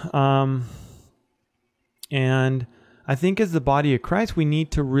compromise, and I think as the body of Christ, we need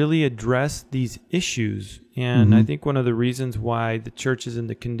to really address these issues. And I think one of the reasons why the church is in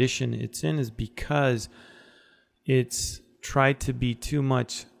the condition it's in is because it's tried to be too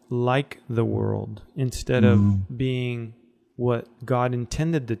much like the world instead of being what God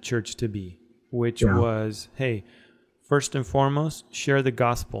intended the church to be, which was, hey, first and foremost, share the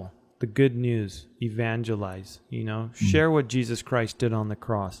gospel, the good news, evangelize, share what Jesus Christ did on the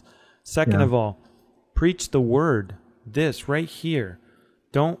cross. Second of all, preach the word, this right here.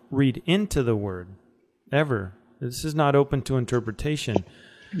 Don't read into the word, ever. This is not open to interpretation.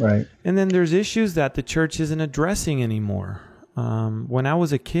 Right. And then there's issues that the church isn't addressing anymore. When I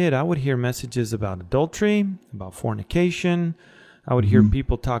was a kid, I would hear messages about adultery, about fornication. I would hear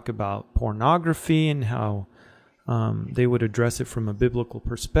people talk about pornography and how they would address it from a biblical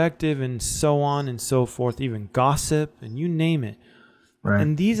perspective and so on and so forth, even gossip and you name it. Right.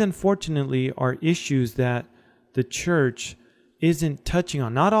 And these, unfortunately, are issues that the church isn't touching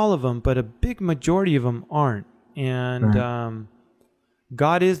on. Not all of them, but a big majority of them aren't. And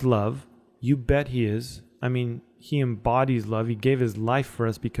God is love. You bet he is. I mean, he embodies love. He gave his life for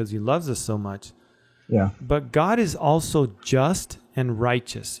us because he loves us so much. Yeah. But God is also just and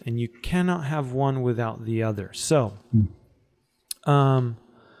righteous, and you cannot have one without the other. So,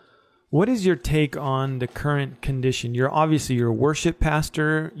 what is your take on the current condition? You're a worship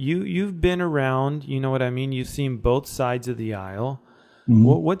pastor. You've been around, you know what I mean? You've seen both sides of the aisle.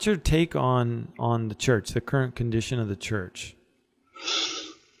 What's your take on the church, the current condition of the church?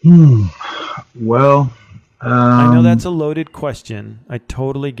 Well, I know that's a loaded question. I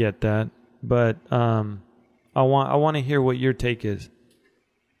totally get that, but I want to hear what your take is.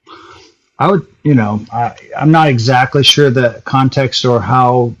 I would, I'm not exactly sure the context or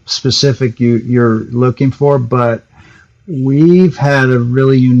how specific you're looking for, but we've had a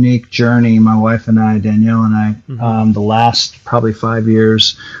really unique journey, my wife and I, Danielle and I, the last probably 5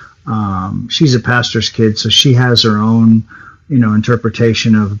 years. She's a pastor's kid, so she has her own,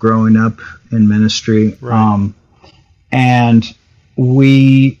 interpretation of growing up in ministry. Right. And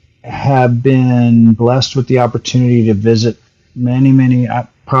we have been blessed with the opportunity to visit many, I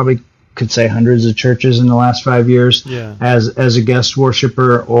probably could say hundreds of churches in the last 5 years as a guest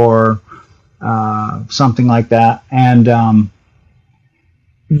worshiper or something like that. And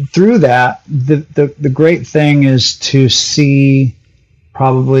through that, the great thing is to see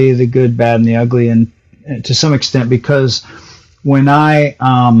probably the good, bad, and the ugly, and to some extent, because when I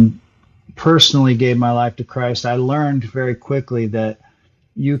personally gave my life to Christ, I learned very quickly that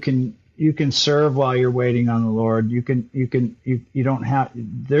you can serve while you're waiting on the Lord. You don't have,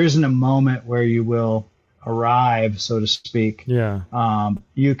 there isn't a moment where you will arrive, so to speak. Yeah.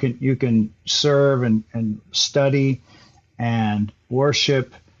 You can serve and study and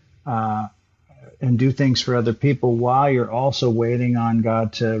worship and do things for other people while you're also waiting on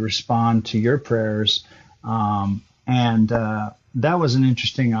God to respond to your prayers. And that was an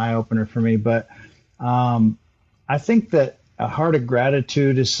interesting eye opener for me. But I think that a heart of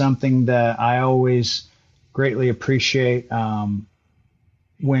gratitude is something that I always greatly appreciate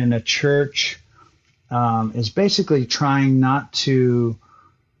when a church is basically trying not to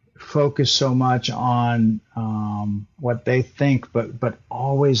focus so much on what they think, but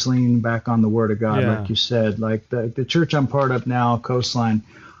always lean back on the Word of God, like you said. Like the church I'm part of now, Coastline,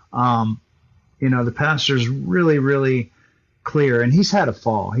 the pastor's really, really clear, and he's had a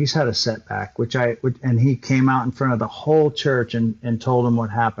fall, he's had a setback, and he came out in front of the whole church and told him what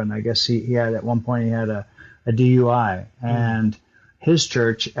happened. I guess he had at one point he had a DUI, and his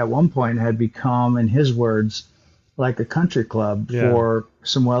church at one point had become, in his words, like a country club for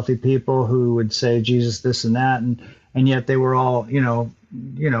some wealthy people who would say Jesus this and that, and yet they were all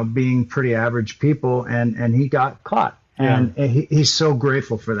being pretty average people, and he got caught, and he's so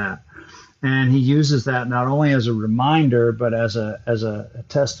grateful for that. And he uses that not only as a reminder, but as a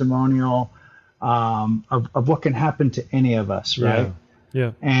testimonial of what can happen to any of us, right?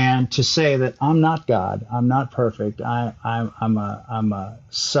 Yeah. And to say that I'm not God, I'm not perfect. I'm a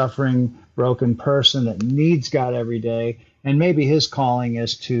suffering, broken person that needs God every day. And maybe his calling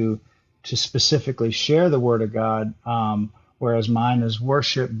is to specifically share the Word of God, whereas mine is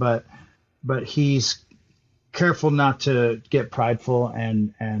worship. But he's careful not to get prideful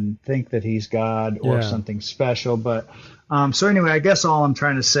and think that he's God or something special. But So anyway, I guess all I'm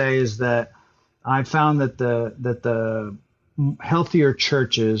trying to say is that I found that the healthier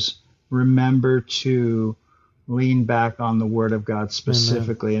churches remember to lean back on the Word of God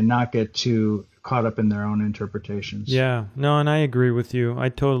specifically, and not get too caught up in their own interpretations. Yeah, no, and I agree with you. I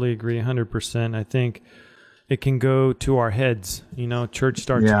totally agree 100%. I think it can go to our heads. Church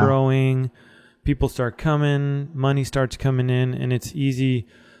starts growing, people start coming, money starts coming in, and it's easy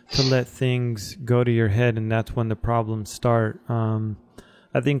to let things go to your head, and that's when the problems start.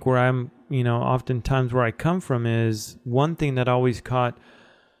 I think where I'm, oftentimes where I come from is one thing that always caught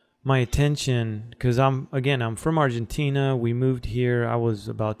my attention, because I'm from Argentina. We moved here. I was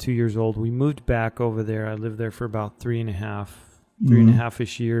about 2 years old. We moved back over there. I lived there for about three and a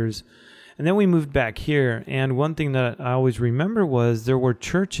half-ish years. And then we moved back here. And one thing that I always remember was there were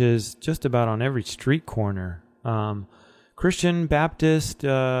churches just about on every street corner. Christian, Baptist,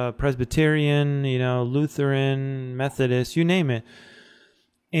 Presbyterian, Lutheran, Methodist, you name it.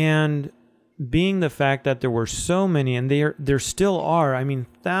 And being the fact that there were so many, and there still are,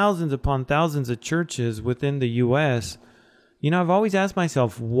 thousands upon thousands of churches within the U.S., I've always asked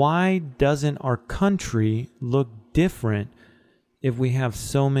myself, why doesn't our country look different if we have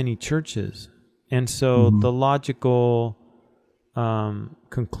so many churches? And so the logical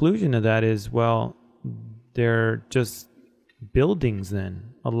conclusion of that is, well, they're just buildings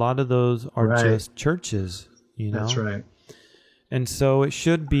then. A lot of those are just churches, That's right. And so it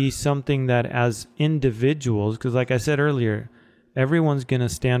should be something that as individuals, because like I said earlier, everyone's going to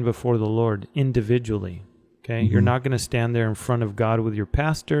stand before the Lord individually, okay? You're not going to stand there in front of God with your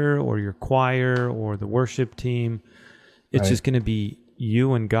pastor or your choir or the worship team. It's just going to be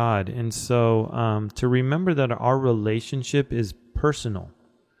you and God. And so to remember that our relationship is personal,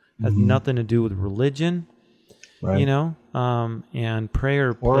 has nothing to do with religion, and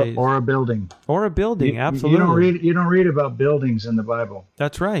prayer plays, or a building, absolutely. You don't read about buildings in the Bible.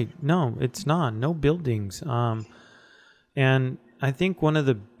 That's right. No, it's not. No buildings. And I think one of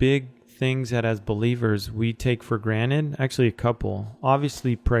the big things that as believers we take for granted, actually a couple,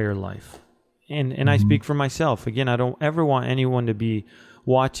 obviously prayer life. And I speak for myself. Again, I don't ever want anyone to be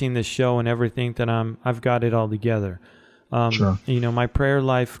watching this show and ever think that I've got it all together. Sure. My prayer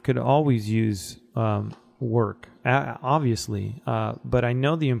life could always use work, obviously, but I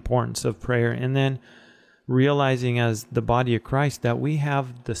know the importance of prayer, and then realizing as the body of Christ that we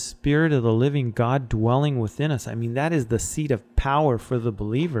have the Spirit of the living God dwelling within us. That is the seat of power for the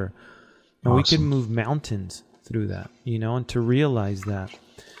believer, and we can move mountains through that, and to realize that.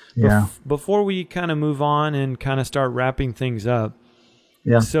 Yeah. Before we kind of move on and kind of start wrapping things up,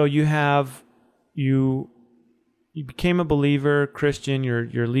 so you became a believer, Christian,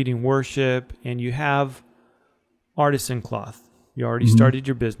 you're leading worship, and you have artisan cloth. You already started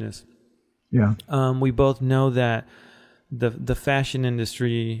your business. Yeah. We both know that the fashion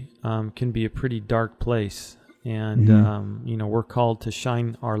industry can be a pretty dark place, and we're called to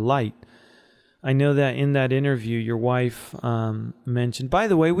shine our light. I know that in that interview, your wife mentioned. By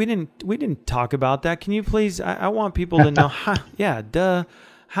the way, we didn't talk about that. Can you please? I want people to know.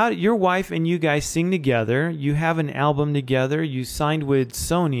 How your wife and you guys sing together? You have an album together. You signed with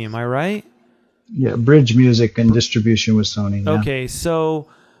Sony. Am I right? Yeah, Bridge Music and distribution with Sony. Yeah. Okay, so,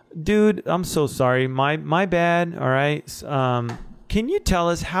 dude, I'm so sorry. My bad. All right. Can you tell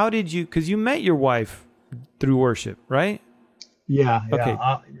us how did you? Because you met your wife through worship, right? Yeah. Okay.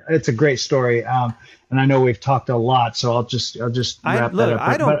 It's a great story. And I know we've talked a lot, so I'll just wrap that up.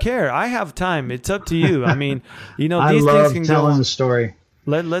 I don't care. I have time. It's up to you. I I love things can telling go on. the story.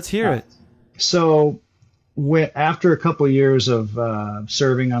 Let's hear it. So, after a couple of years of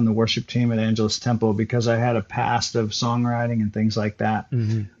serving on the worship team at Angelus Temple, because I had a past of songwriting and things like that,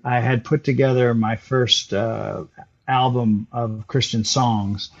 I had put together my first album of Christian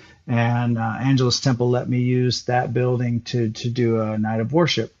songs, and Angelus Temple let me use that building to do a night of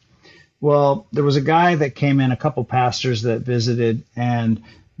worship. Well, there was a guy that came in, a couple pastors that visited, and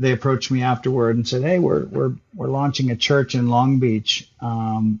they approached me afterward and said, "Hey, we're launching a church in Long Beach,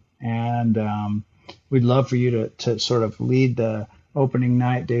 and we'd love for you to sort of lead the opening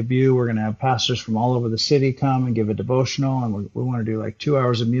night debut. We're going to have pastors from all over the city come and give a devotional, and we want to do like 2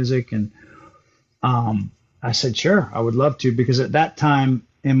 hours of music." And I said, "Sure, I would love to," because at that time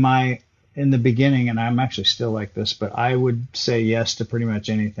in the beginning, and I'm actually still like this, but I would say yes to pretty much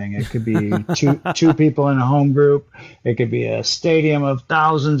anything. It could be two people in a home group. It could be a stadium of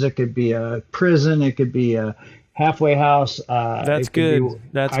thousands. It could be a prison. It could be a halfway house. That's good.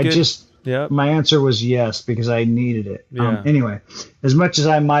 My answer was yes, because I needed it. Yeah. Anyway, as much as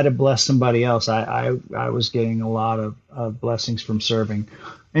I might have blessed somebody else, I was getting a lot of blessings from serving.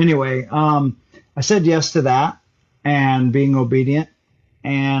 Anyway, I said yes to that. and being obedient.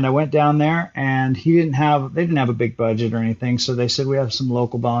 And I went down there, and they didn't have a big budget or anything. So they said, we have some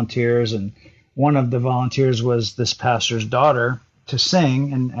local volunteers. And one of the volunteers was this pastor's daughter to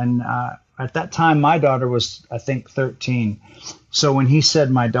sing. And at that time, my daughter was, I think, 13. So when he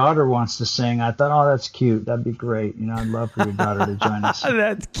said, my daughter wants to sing, I thought, oh, that's cute. That'd be great. I'd love for your daughter to join us.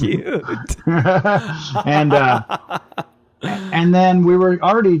 That's cute. And then we were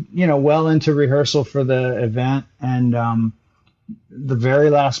already, well into rehearsal for the event. And the very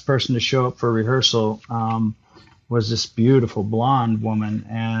last person to show up for rehearsal was this beautiful blonde woman,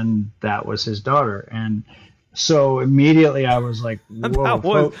 and that was his daughter. And so immediately I was like, whoa, that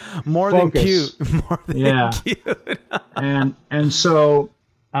was more than cute. More than cute. and so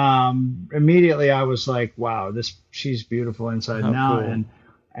immediately I was like, wow, she's beautiful inside and out. Cool.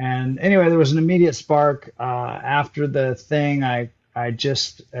 And anyway, there was an immediate spark. After the thing, I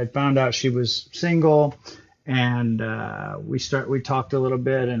found out she was single, and we talked a little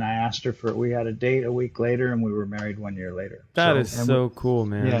bit, and I asked her we had a date a week later, and we were married 1 year later. That is so cool,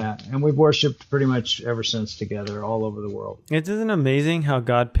 man. Yeah, and we've worshiped pretty much ever since together all over the world. Isn't it amazing how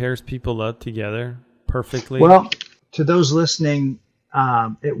God pairs people up together perfectly? Well, to those listening,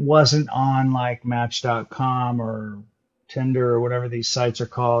 it wasn't on like Match.com or Tinder or whatever these sites are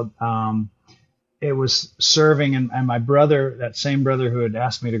called. It was serving, and my brother, that same brother who had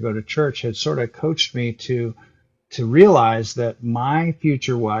asked me to go to church, had sort of coached me to realize that my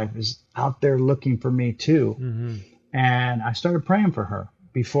future wife is out there looking for me too. Mm-hmm. And I started praying for her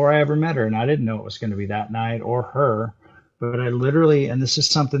before I ever met her, and I didn't know it was going to be that night or her, but I literally, and this is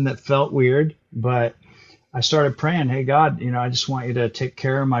something that felt weird, but I started praying, hey, God, I just want you to take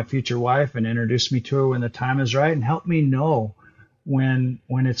care of my future wife and introduce me to her when the time is right, and help me know when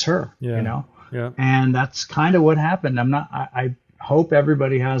it's her, Yeah. And that's kind of what happened. I hope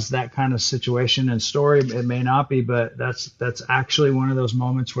everybody has that kind of situation and story. It may not be, but that's actually one of those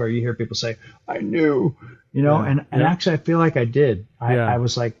moments where you hear people say, I knew, and actually I feel like I did. I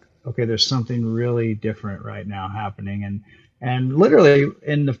was like, okay, there's something really different right now happening. And literally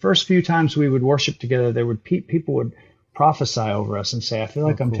in the first few times we would worship together, people would prophesy over us and say, I feel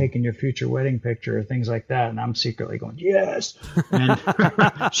like I'm taking your future wedding picture or things like that. And I'm secretly going, yes. And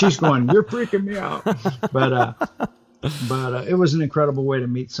she's going, you're freaking me out. But it was an incredible way to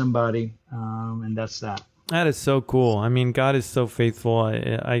meet somebody. And that's that. That is so cool. I mean, God is so faithful.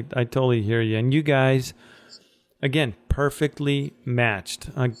 I totally hear you. And you guys, again, perfectly matched.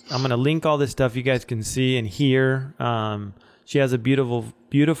 I'm going to link all this stuff you guys can see and hear. She has a beautiful,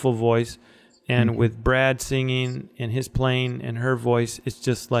 beautiful voice. And with Brad singing and his playing and her voice, it's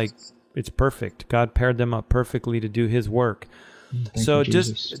just like, it's perfect. God paired them up perfectly to do his work. So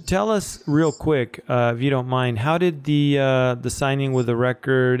just tell us real quick, if you don't mind, how did the signing with the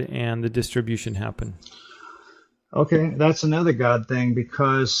record and the distribution happen? Okay, that's another God thing,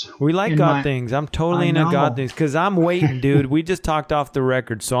 because we like God things. I'm totally into God things because I'm waiting, dude. We just talked off the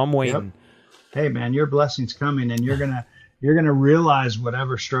record, so I'm waiting. Yep. Hey, man, your blessing's coming, and you're gonna realize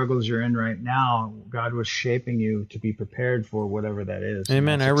whatever struggles you're in right now, God was shaping you to be prepared for whatever that is.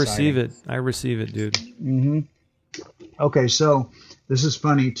 Amen. I receive it. I receive it, dude. Mm-hmm. Okay, so this is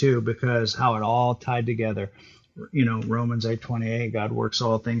funny too, because how it all tied together. Romans 8:28, God works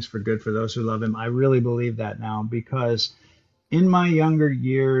all things for good for those who love him. I really believe that now, because in my younger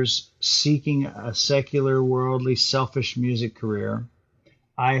years, seeking a secular, worldly, selfish music career,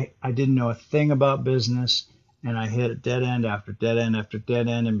 I didn't know a thing about business. And I hit a dead end after dead end after dead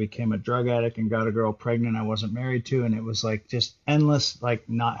end, and became a drug addict and got a girl pregnant I wasn't married to. And it was like just endless, like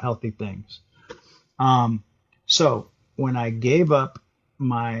not healthy things. So when I gave up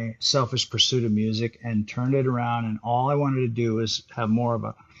my selfish pursuit of music and turned it around, and all I wanted to do was have more of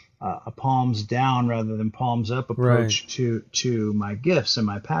a palms down rather than palms up approach to my gifts and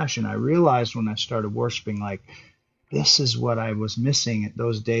my passion, I realized when I started worshiping, like, this is what I was missing at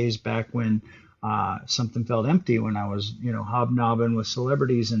those days back when something felt empty, when I was, hobnobbing with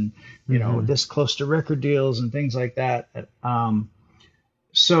celebrities and, this close to record deals and things like that.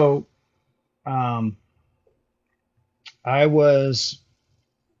 I was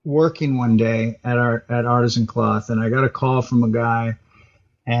working one day at Artisan Cloth, and I got a call from a guy,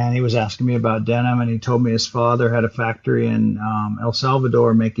 and he was asking me about denim, and he told me his father had a factory in El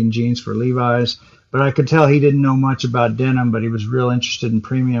Salvador making jeans for Levi's. But I could tell he didn't know much about denim, but he was real interested in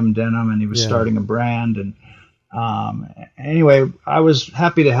premium denim, and he was starting a brand. And anyway, I was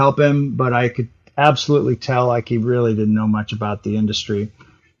happy to help him, but I could absolutely tell like he really didn't know much about the industry.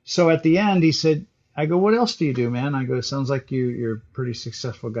 So at the end, he said, I go, what else do you do, man? I go, it sounds like you're a pretty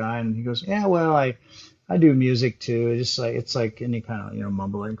successful guy. And he goes, yeah, well, I do music too. It's like any kind of,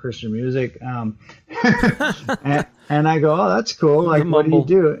 mumbling Christian music. And I go, oh, that's cool. Like, what do you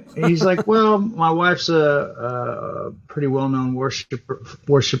do? And he's like, well, my wife's a pretty well-known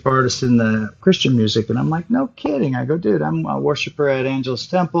worship artist in the Christian music. And I'm like, no kidding. I go, dude, I'm a worshiper at Angelus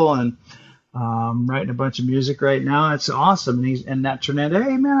Temple and writing a bunch of music right now. It's awesome. And that turned into,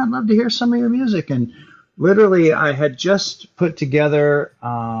 hey, man, I'd love to hear some of your music. And literally, I had just put together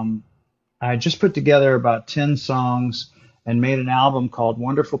about 10 songs and made an album called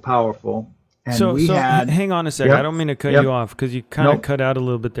Wonderful Powerful. And hang on a second. Yep, I don't mean to cut you off because you kind of cut out a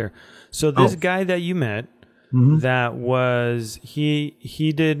little bit there. So this guy that you met, that was he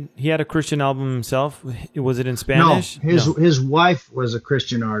had a Christian album himself. Was it in Spanish? No, his wife was a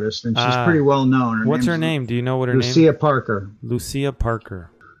Christian artist, and she's pretty well known. What's her name? Do you know what her name? Lucia Parker. Lucia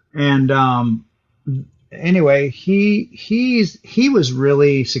Parker. And anyway, he was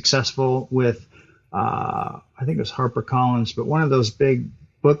really successful with I think it was HarperCollins, but one of those big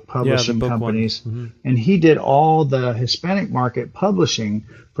book publishing companies. And he did all the Hispanic market publishing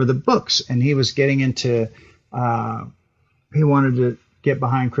for the books, and he was getting into he wanted to get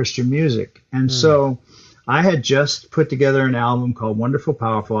behind Christian music. And so I had just put together an album called Wonderful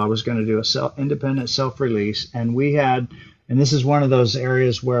Powerful. I was going to do a independent self-release, and this is one of those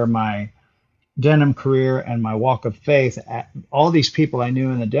areas where my denim career and my walk of faith, all these people I knew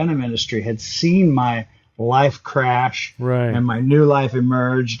in the denim industry had seen my life crash, and my new life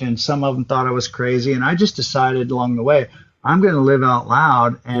emerged, and some of them thought I was crazy, and I just decided along the way, I'm going to live out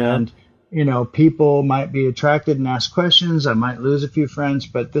loud, and people might be attracted and ask questions. I might lose a few friends,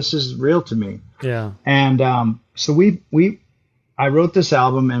 but this is real to me. And so I wrote this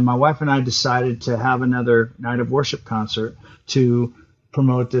album, and my wife and I decided to have another night of worship concert to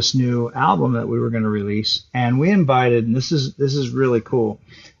promote this new album that we were going to release. And we invited, and this is really cool,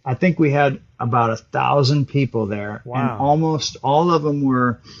 I think we had about 1,000 people there. Wow. And almost all of them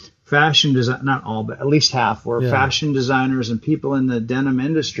were fashion design, not all, but at least half were fashion designers and people in the denim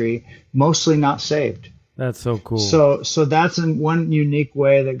industry, mostly not saved. That's so cool. So that's in one unique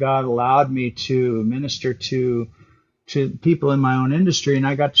way that God allowed me to minister to people in my own industry, and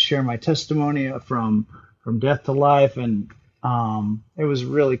I got to share my testimony from death to life, and it was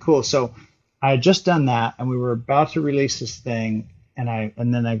really cool. So I had just done that, and we were about to release this thing, and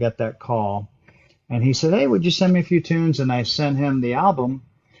then I got that call, and he said, "Hey, would you send me a few tunes?" And I sent him the album,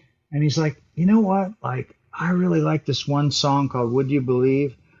 and he's like, "You know what? Like, I really like this one song called 'Would You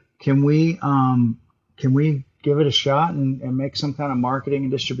Believe?' Can we give it a shot and make some kind of marketing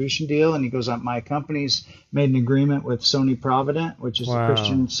and distribution deal?" And he goes, "My company's made an agreement with Sony Provident, which is the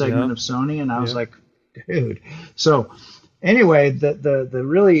Christian segment of Sony." And I was like, dude. So anyway, the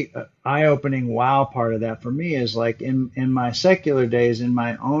really eye-opening wow part of that for me is like in my secular days, in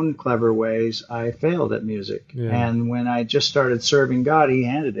my own clever ways, I failed at music. And when I just started serving God, he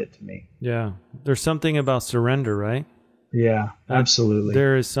handed it to me. Yeah. There's something about surrender, right? Yeah, absolutely.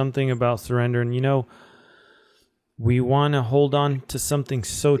 There is something about surrender. And we want to hold on to something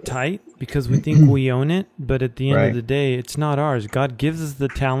so tight because we think we own it. But at the end of the day, it's not ours. God gives us the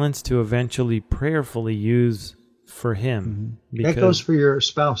talents to eventually prayerfully use for him. That goes for your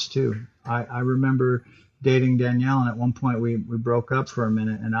spouse too. I remember dating Danielle, and at one point we broke up for a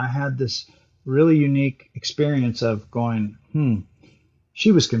minute, and I had this really unique experience of going,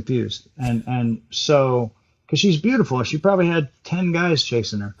 she was confused. And so, because she's beautiful, she probably had 10 guys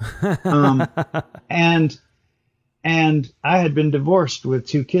chasing her. And I had been divorced with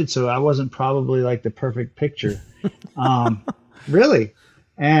 2 kids, so I wasn't probably like the perfect picture. Really.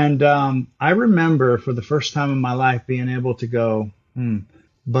 And I remember for the first time in my life being able to go,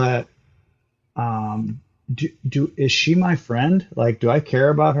 but is she my friend? Like, do I care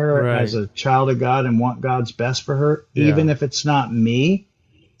about her as a child of God and want God's best for her, even if it's not me?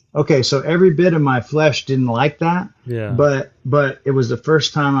 Okay, so every bit of my flesh didn't like that. But it was the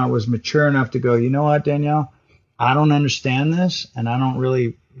first time I was mature enough to go, you know what, Danielle? I don't understand this, and I don't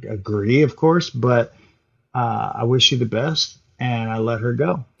really agree, of course, but I wish you the best. And I let her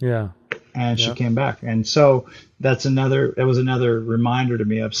go. And she came back. And so that was another reminder to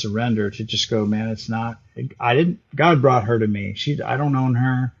me of surrender, to just go, man, it's not, God brought her to me. I don't own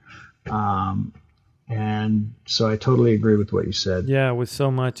her. And so I totally agree with what you said. Yeah, with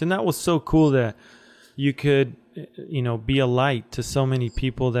so much. And that was so cool that you could, be a light to so many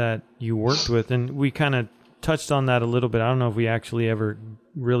people that you worked with. And we kind of touched on that a little bit. I don't know if we actually ever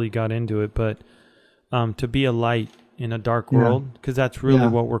really got into it, but to be a light in a dark world, because that's really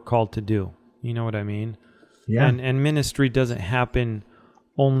what we're called to do. You know what I mean? Yeah. And ministry doesn't happen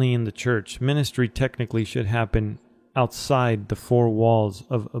only in the church. Ministry technically should happen outside the 4 walls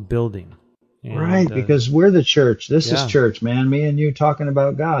of a building. And, because we're the church. This is church, man. Me and you talking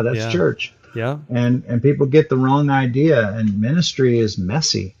about God. That's church. Yeah. And people get the wrong idea, and ministry is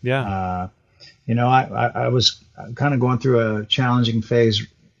messy. Yeah. I was kind of going through a challenging phase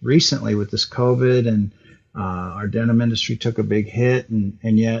recently with this COVID, and our denim industry took a big hit, and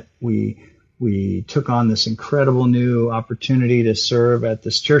yet we took on this incredible new opportunity to serve at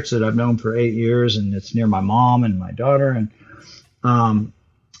this church that I've known for 8 years, and it's near my mom and my daughter. And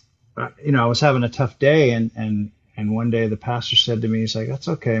I was having a tough day, and one day the pastor said to me, he's like, "That's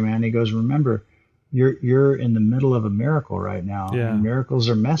okay, man." He goes, "Remember, you're in the middle of a miracle right now. Yeah. And miracles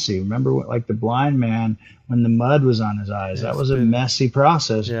are messy. Remember what, like the blind man, when the mud was on his eyes, that was a messy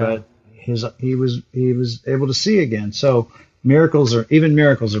process, but he was able to see again." So miracles are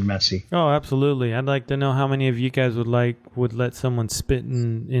messy. Oh, absolutely. I'd like to know how many of you guys would let someone spit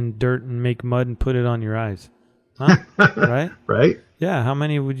in dirt and make mud and put it on your eyes. Huh? Right? Right? Yeah, how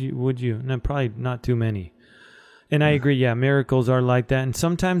many would you? No, probably not too many. And I agree, yeah, miracles are like that, and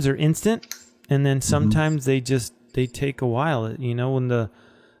sometimes they're instant, and then sometimes they take a while. When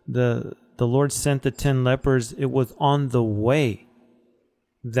the Lord sent the 10 lepers, it was on the way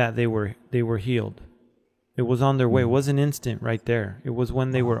that they were healed. It was on their way. It wasn't instant right there. It was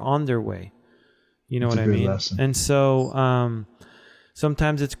when they were on their way. You know what I mean? Lesson. And so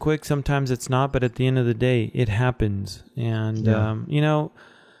sometimes it's quick, sometimes it's not, but at the end of the day, it happens. And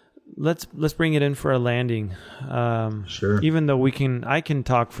let's bring it in for a landing. Sure. Even though I can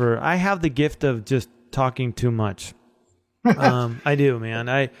talk I have the gift of just talking too much. I do, man.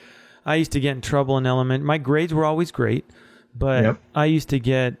 I used to get in trouble in elementary. My grades were always great, but I used to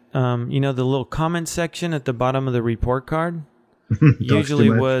get, the little comment section at the bottom of the report card usually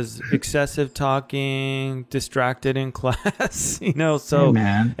was excessive talking, distracted in class, so, hey,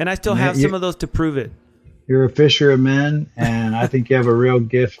 man. And I still have some of those to prove it. You're a fisher of men, and I think you have a real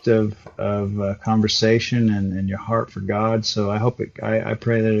gift of conversation and your heart for God. So I hope I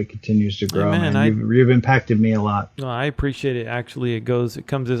pray that it continues to grow. Amen. Man. You've impacted me a lot. Well, I appreciate it. Actually, it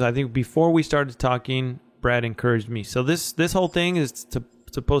comes as, I think before we started talking, Brad encouraged me. So this whole thing is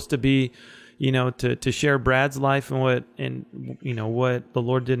supposed to be, to share Brad's life and what the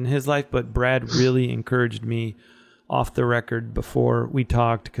Lord did in his life. But Brad really encouraged me off the record before we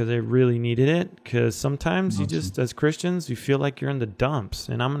talked, because I really needed it. Because sometimes you just, as Christians, you feel like you're in the dumps,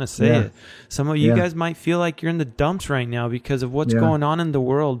 and I'm going to say it. Some of you guys might feel like you're in the dumps right now because of what's going on in the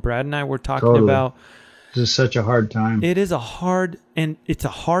world. Brad and I were talking about. This is such a hard time. It is it's a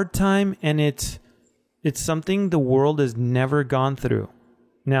hard time, and it's something the world has never gone through.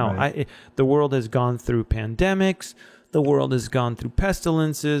 Now, the world has gone through pandemics. The world has gone through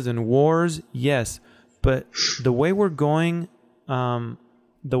pestilences and wars. Yes. But the way we're going, the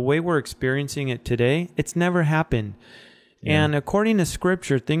way we're experiencing it today, it's never happened. Yeah. And according to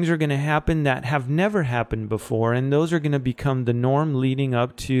Scripture, things are going to happen that have never happened before, and those are going to become the norm leading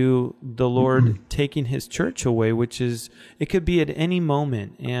up to the Lord taking His church away, it could be at any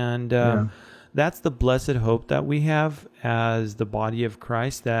moment. And that's the blessed hope that we have as the body of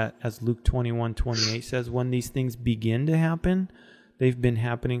Christ, that, as Luke 21:28 says, when these things begin to happen, they've been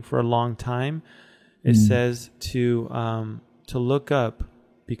happening for a long time. It says to look up,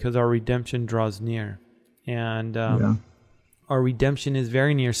 because our redemption draws near, and our redemption is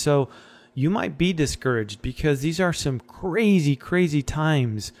very near. So you might be discouraged because these are some crazy, crazy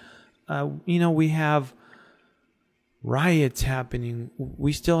times. We have riots happening.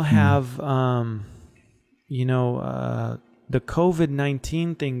 We still have, the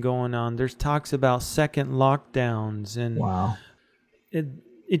COVID-19 thing going on. There's talks about second lockdowns, and wow.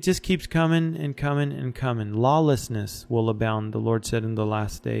 It just keeps coming and coming and coming. Lawlessness will abound, the Lord said, in the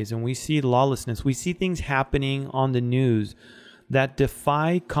last days. And we see lawlessness. We see things happening on the news that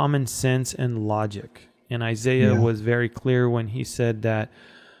defy common sense and logic. And Isaiah was very clear when he said that,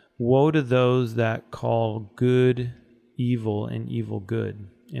 woe to those that call good evil and evil good.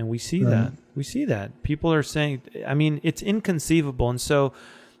 And we see that. We see that. People are saying, it's inconceivable. And so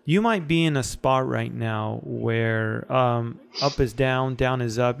you might be in a spot right now where up is down, down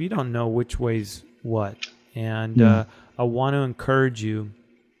is up. You don't know which way's what. And I want to encourage you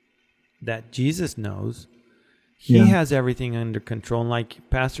that Jesus knows. He has everything under control. And like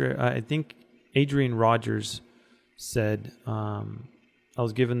Pastor, I think Adrian Rogers said, I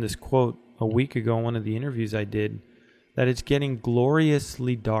was given this quote a week ago in one of the interviews I did, that it's getting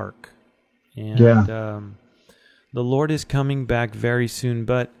gloriously dark. And the Lord is coming back very soon.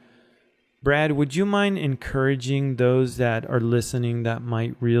 But Brad, would you mind encouraging those that are listening that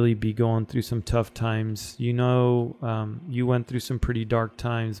might really be going through some tough times? You went through some pretty dark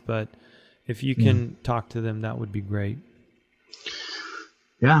times, but if you can talk to them, that would be great.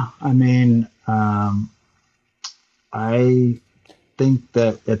 Yeah, think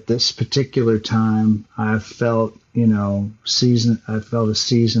that at this particular time, I felt, I felt a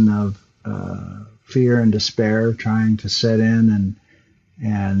season of fear and despair trying to set in,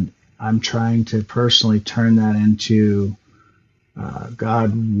 and I'm trying to personally turn that into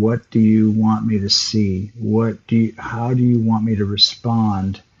God, what do you want me to see? How do you want me to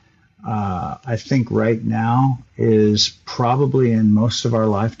respond? I think right now is probably in most of our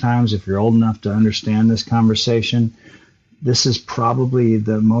lifetimes, if you're old enough to understand this conversation, this is probably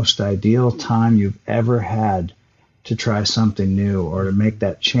the most ideal time you've ever had to try something new or to make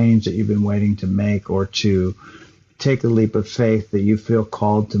that change that you've been waiting to make, or to take a leap of faith that you feel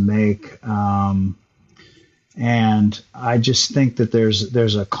called to make. And I just think that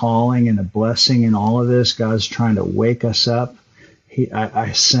there's a calling and a blessing in all of this. God's trying to wake us up.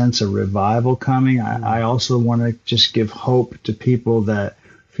 I sense a revival coming. I also want to just give hope to people that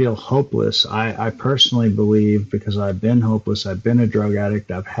feel hopeless. I personally believe, because I've been hopeless, I've been a drug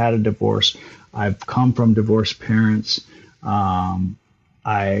addict, I've had a divorce, I've come from divorced parents,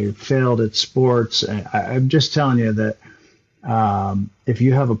 I failed at sports. I'm just telling you that if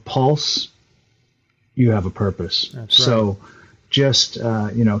you have a pulse, you have a purpose. That's so right. Just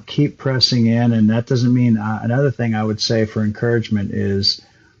keep pressing in. And that doesn't mean another thing I would say for encouragement is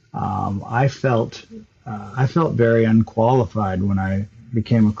I felt very unqualified when I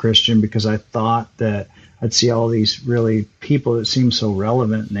became a Christian, because I thought that I'd see all these really people that seemed so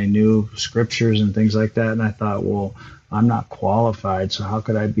relevant and they knew scriptures and things like that, and I thought, well, I'm not qualified, so how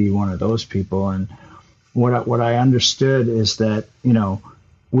could I be one of those people? And what I understood is that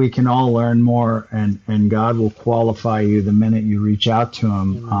we can all learn more, and God will qualify you the minute you reach out to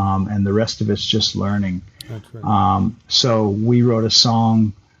him, and the rest of it's just learning. That's right. So we wrote a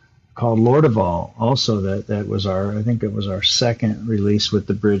song called Lord of All, also that was I think it was our second release with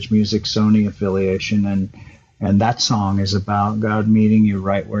the Bridge Music Sony affiliation, and that song is about God meeting you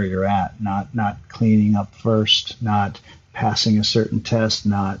right where you're at, not cleaning up first, not passing a certain test,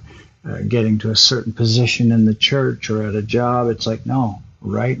 not getting to a certain position in the church or at a job. It's like, no,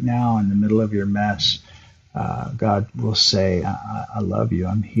 right now in the middle of your mess, God will say, I love you,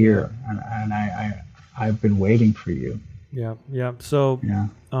 I'm here, and I've been waiting for you. Yeah. So, Yeah.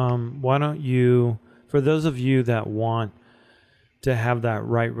 why don't you, for those of you that want to have that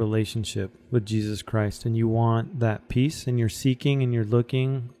right relationship with Jesus Christ, and you want that peace, and you're seeking and you're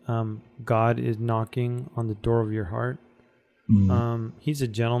looking, God is knocking on the door of your heart. He's a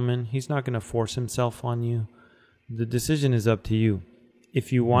gentleman. He's not going to force himself on you. The decision is up to you.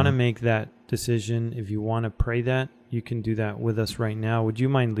 If you want to make that decision, if you want to pray that, you can do that with us right now. Would you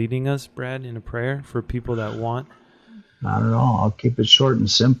mind leading us, Brad, in a prayer for people that want? Not at all. I'll keep it short and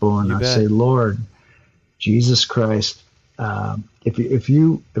simple, and I say, Lord Jesus Christ, if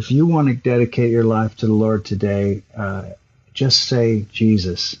you want to dedicate your life to the Lord today, just say,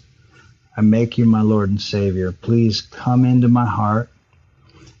 Jesus, I make you my Lord and Savior. Please come into my heart.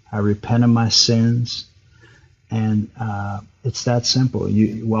 I repent of my sins, and it's that simple.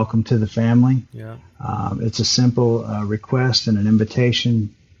 Welcome to the family. Yeah. It's a simple request and an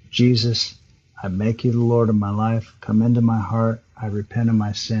invitation. Jesus, I make you the Lord of my life. Come into my heart. I repent of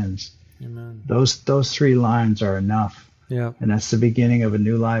my sins. Amen. Those three lines are enough. Yeah. And that's the beginning of a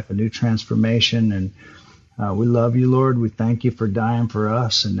new life, a new transformation. And we love you, Lord. We thank you for dying for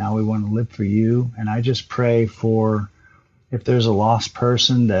us, and now we want to live for you. And I just pray for, if there's a lost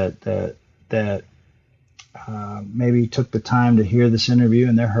person that maybe took the time to hear this interview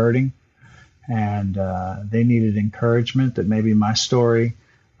and they're hurting, and they needed encouragement, that maybe my story,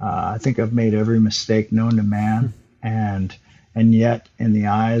 I think I've made every mistake known to man, and yet in the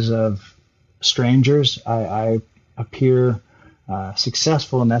eyes of strangers, I appear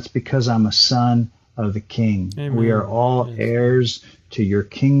successful, and that's because I'm a son of the King. Amen. We are all heirs to your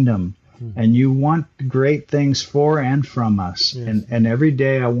kingdom, and you want great things for and from us. Yes. And every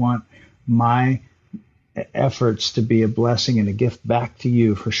day I want my efforts to be a blessing and a gift back to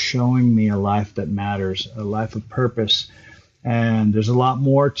you for showing me a life that matters, a life of purpose. And there's a lot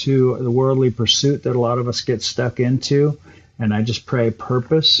more to the worldly pursuit that a lot of us get stuck into. And I just pray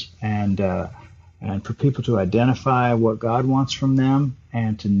purpose, and for people to identify what God wants from them,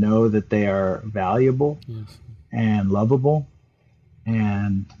 and to know that they are valuable, Yes. and lovable,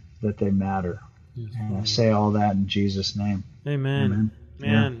 and that they matter. Yes. And I say all that in Jesus' name. Amen. Amen.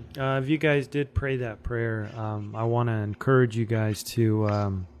 Man, if you guys did pray that prayer, I want to encourage you guys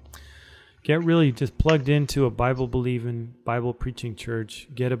to get really just plugged into a Bible-believing, Bible-preaching church.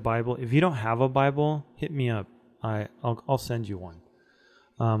 Get a Bible. If you don't have a Bible, hit me up. I'll send you one.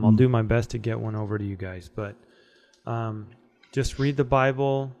 I'll do my best to get one over to you guys. But just read the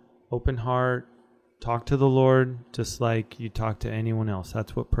Bible, open heart, talk to the Lord just like you talk to anyone else.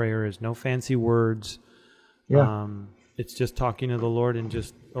 That's what prayer is. No fancy words. Yeah. It's just talking to the Lord and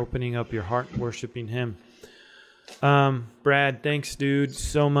just opening up your heart, worshiping Him. Brad, thanks, dude,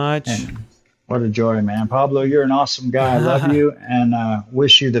 so much. And what a joy, man. Pablo, you're an awesome guy. I love you and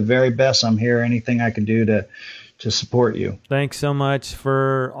wish you the very best. I'm here. Anything I can do to support you. Thanks so much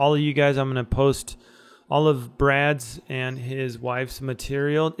for all of you guys. I'm going to post all of Brad's and his wife's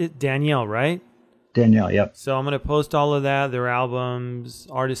material. Danielle, right? Danielle, yep. So I'm going to post all of that, their albums,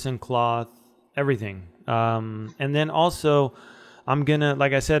 artisan cloth, everything. And then also, I'm going to,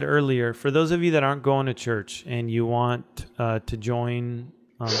 like I said earlier, for those of you that aren't going to church and you want to join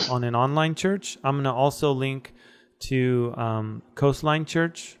on an online church, I'm going to also link to Coastline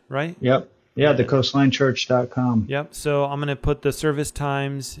Church, right? Yep. Yeah, the coastlinechurch.com. Yep. So I'm going to put the service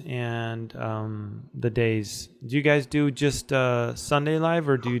times and the days. Do you guys do just Sunday live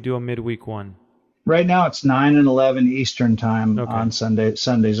or do you do a midweek one? Right now it's 9 and 11 Eastern time Okay. on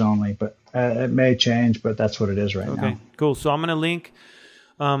Sundays only, but it may change, but that's what it is right now. Okay, cool. So I'm going to link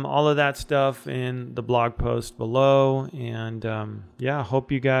all of that stuff in the blog post below. And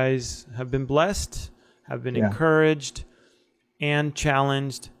hope you guys have been blessed, have been encouraged and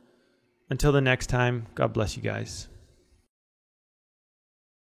challenged. Until the next time, God bless you guys.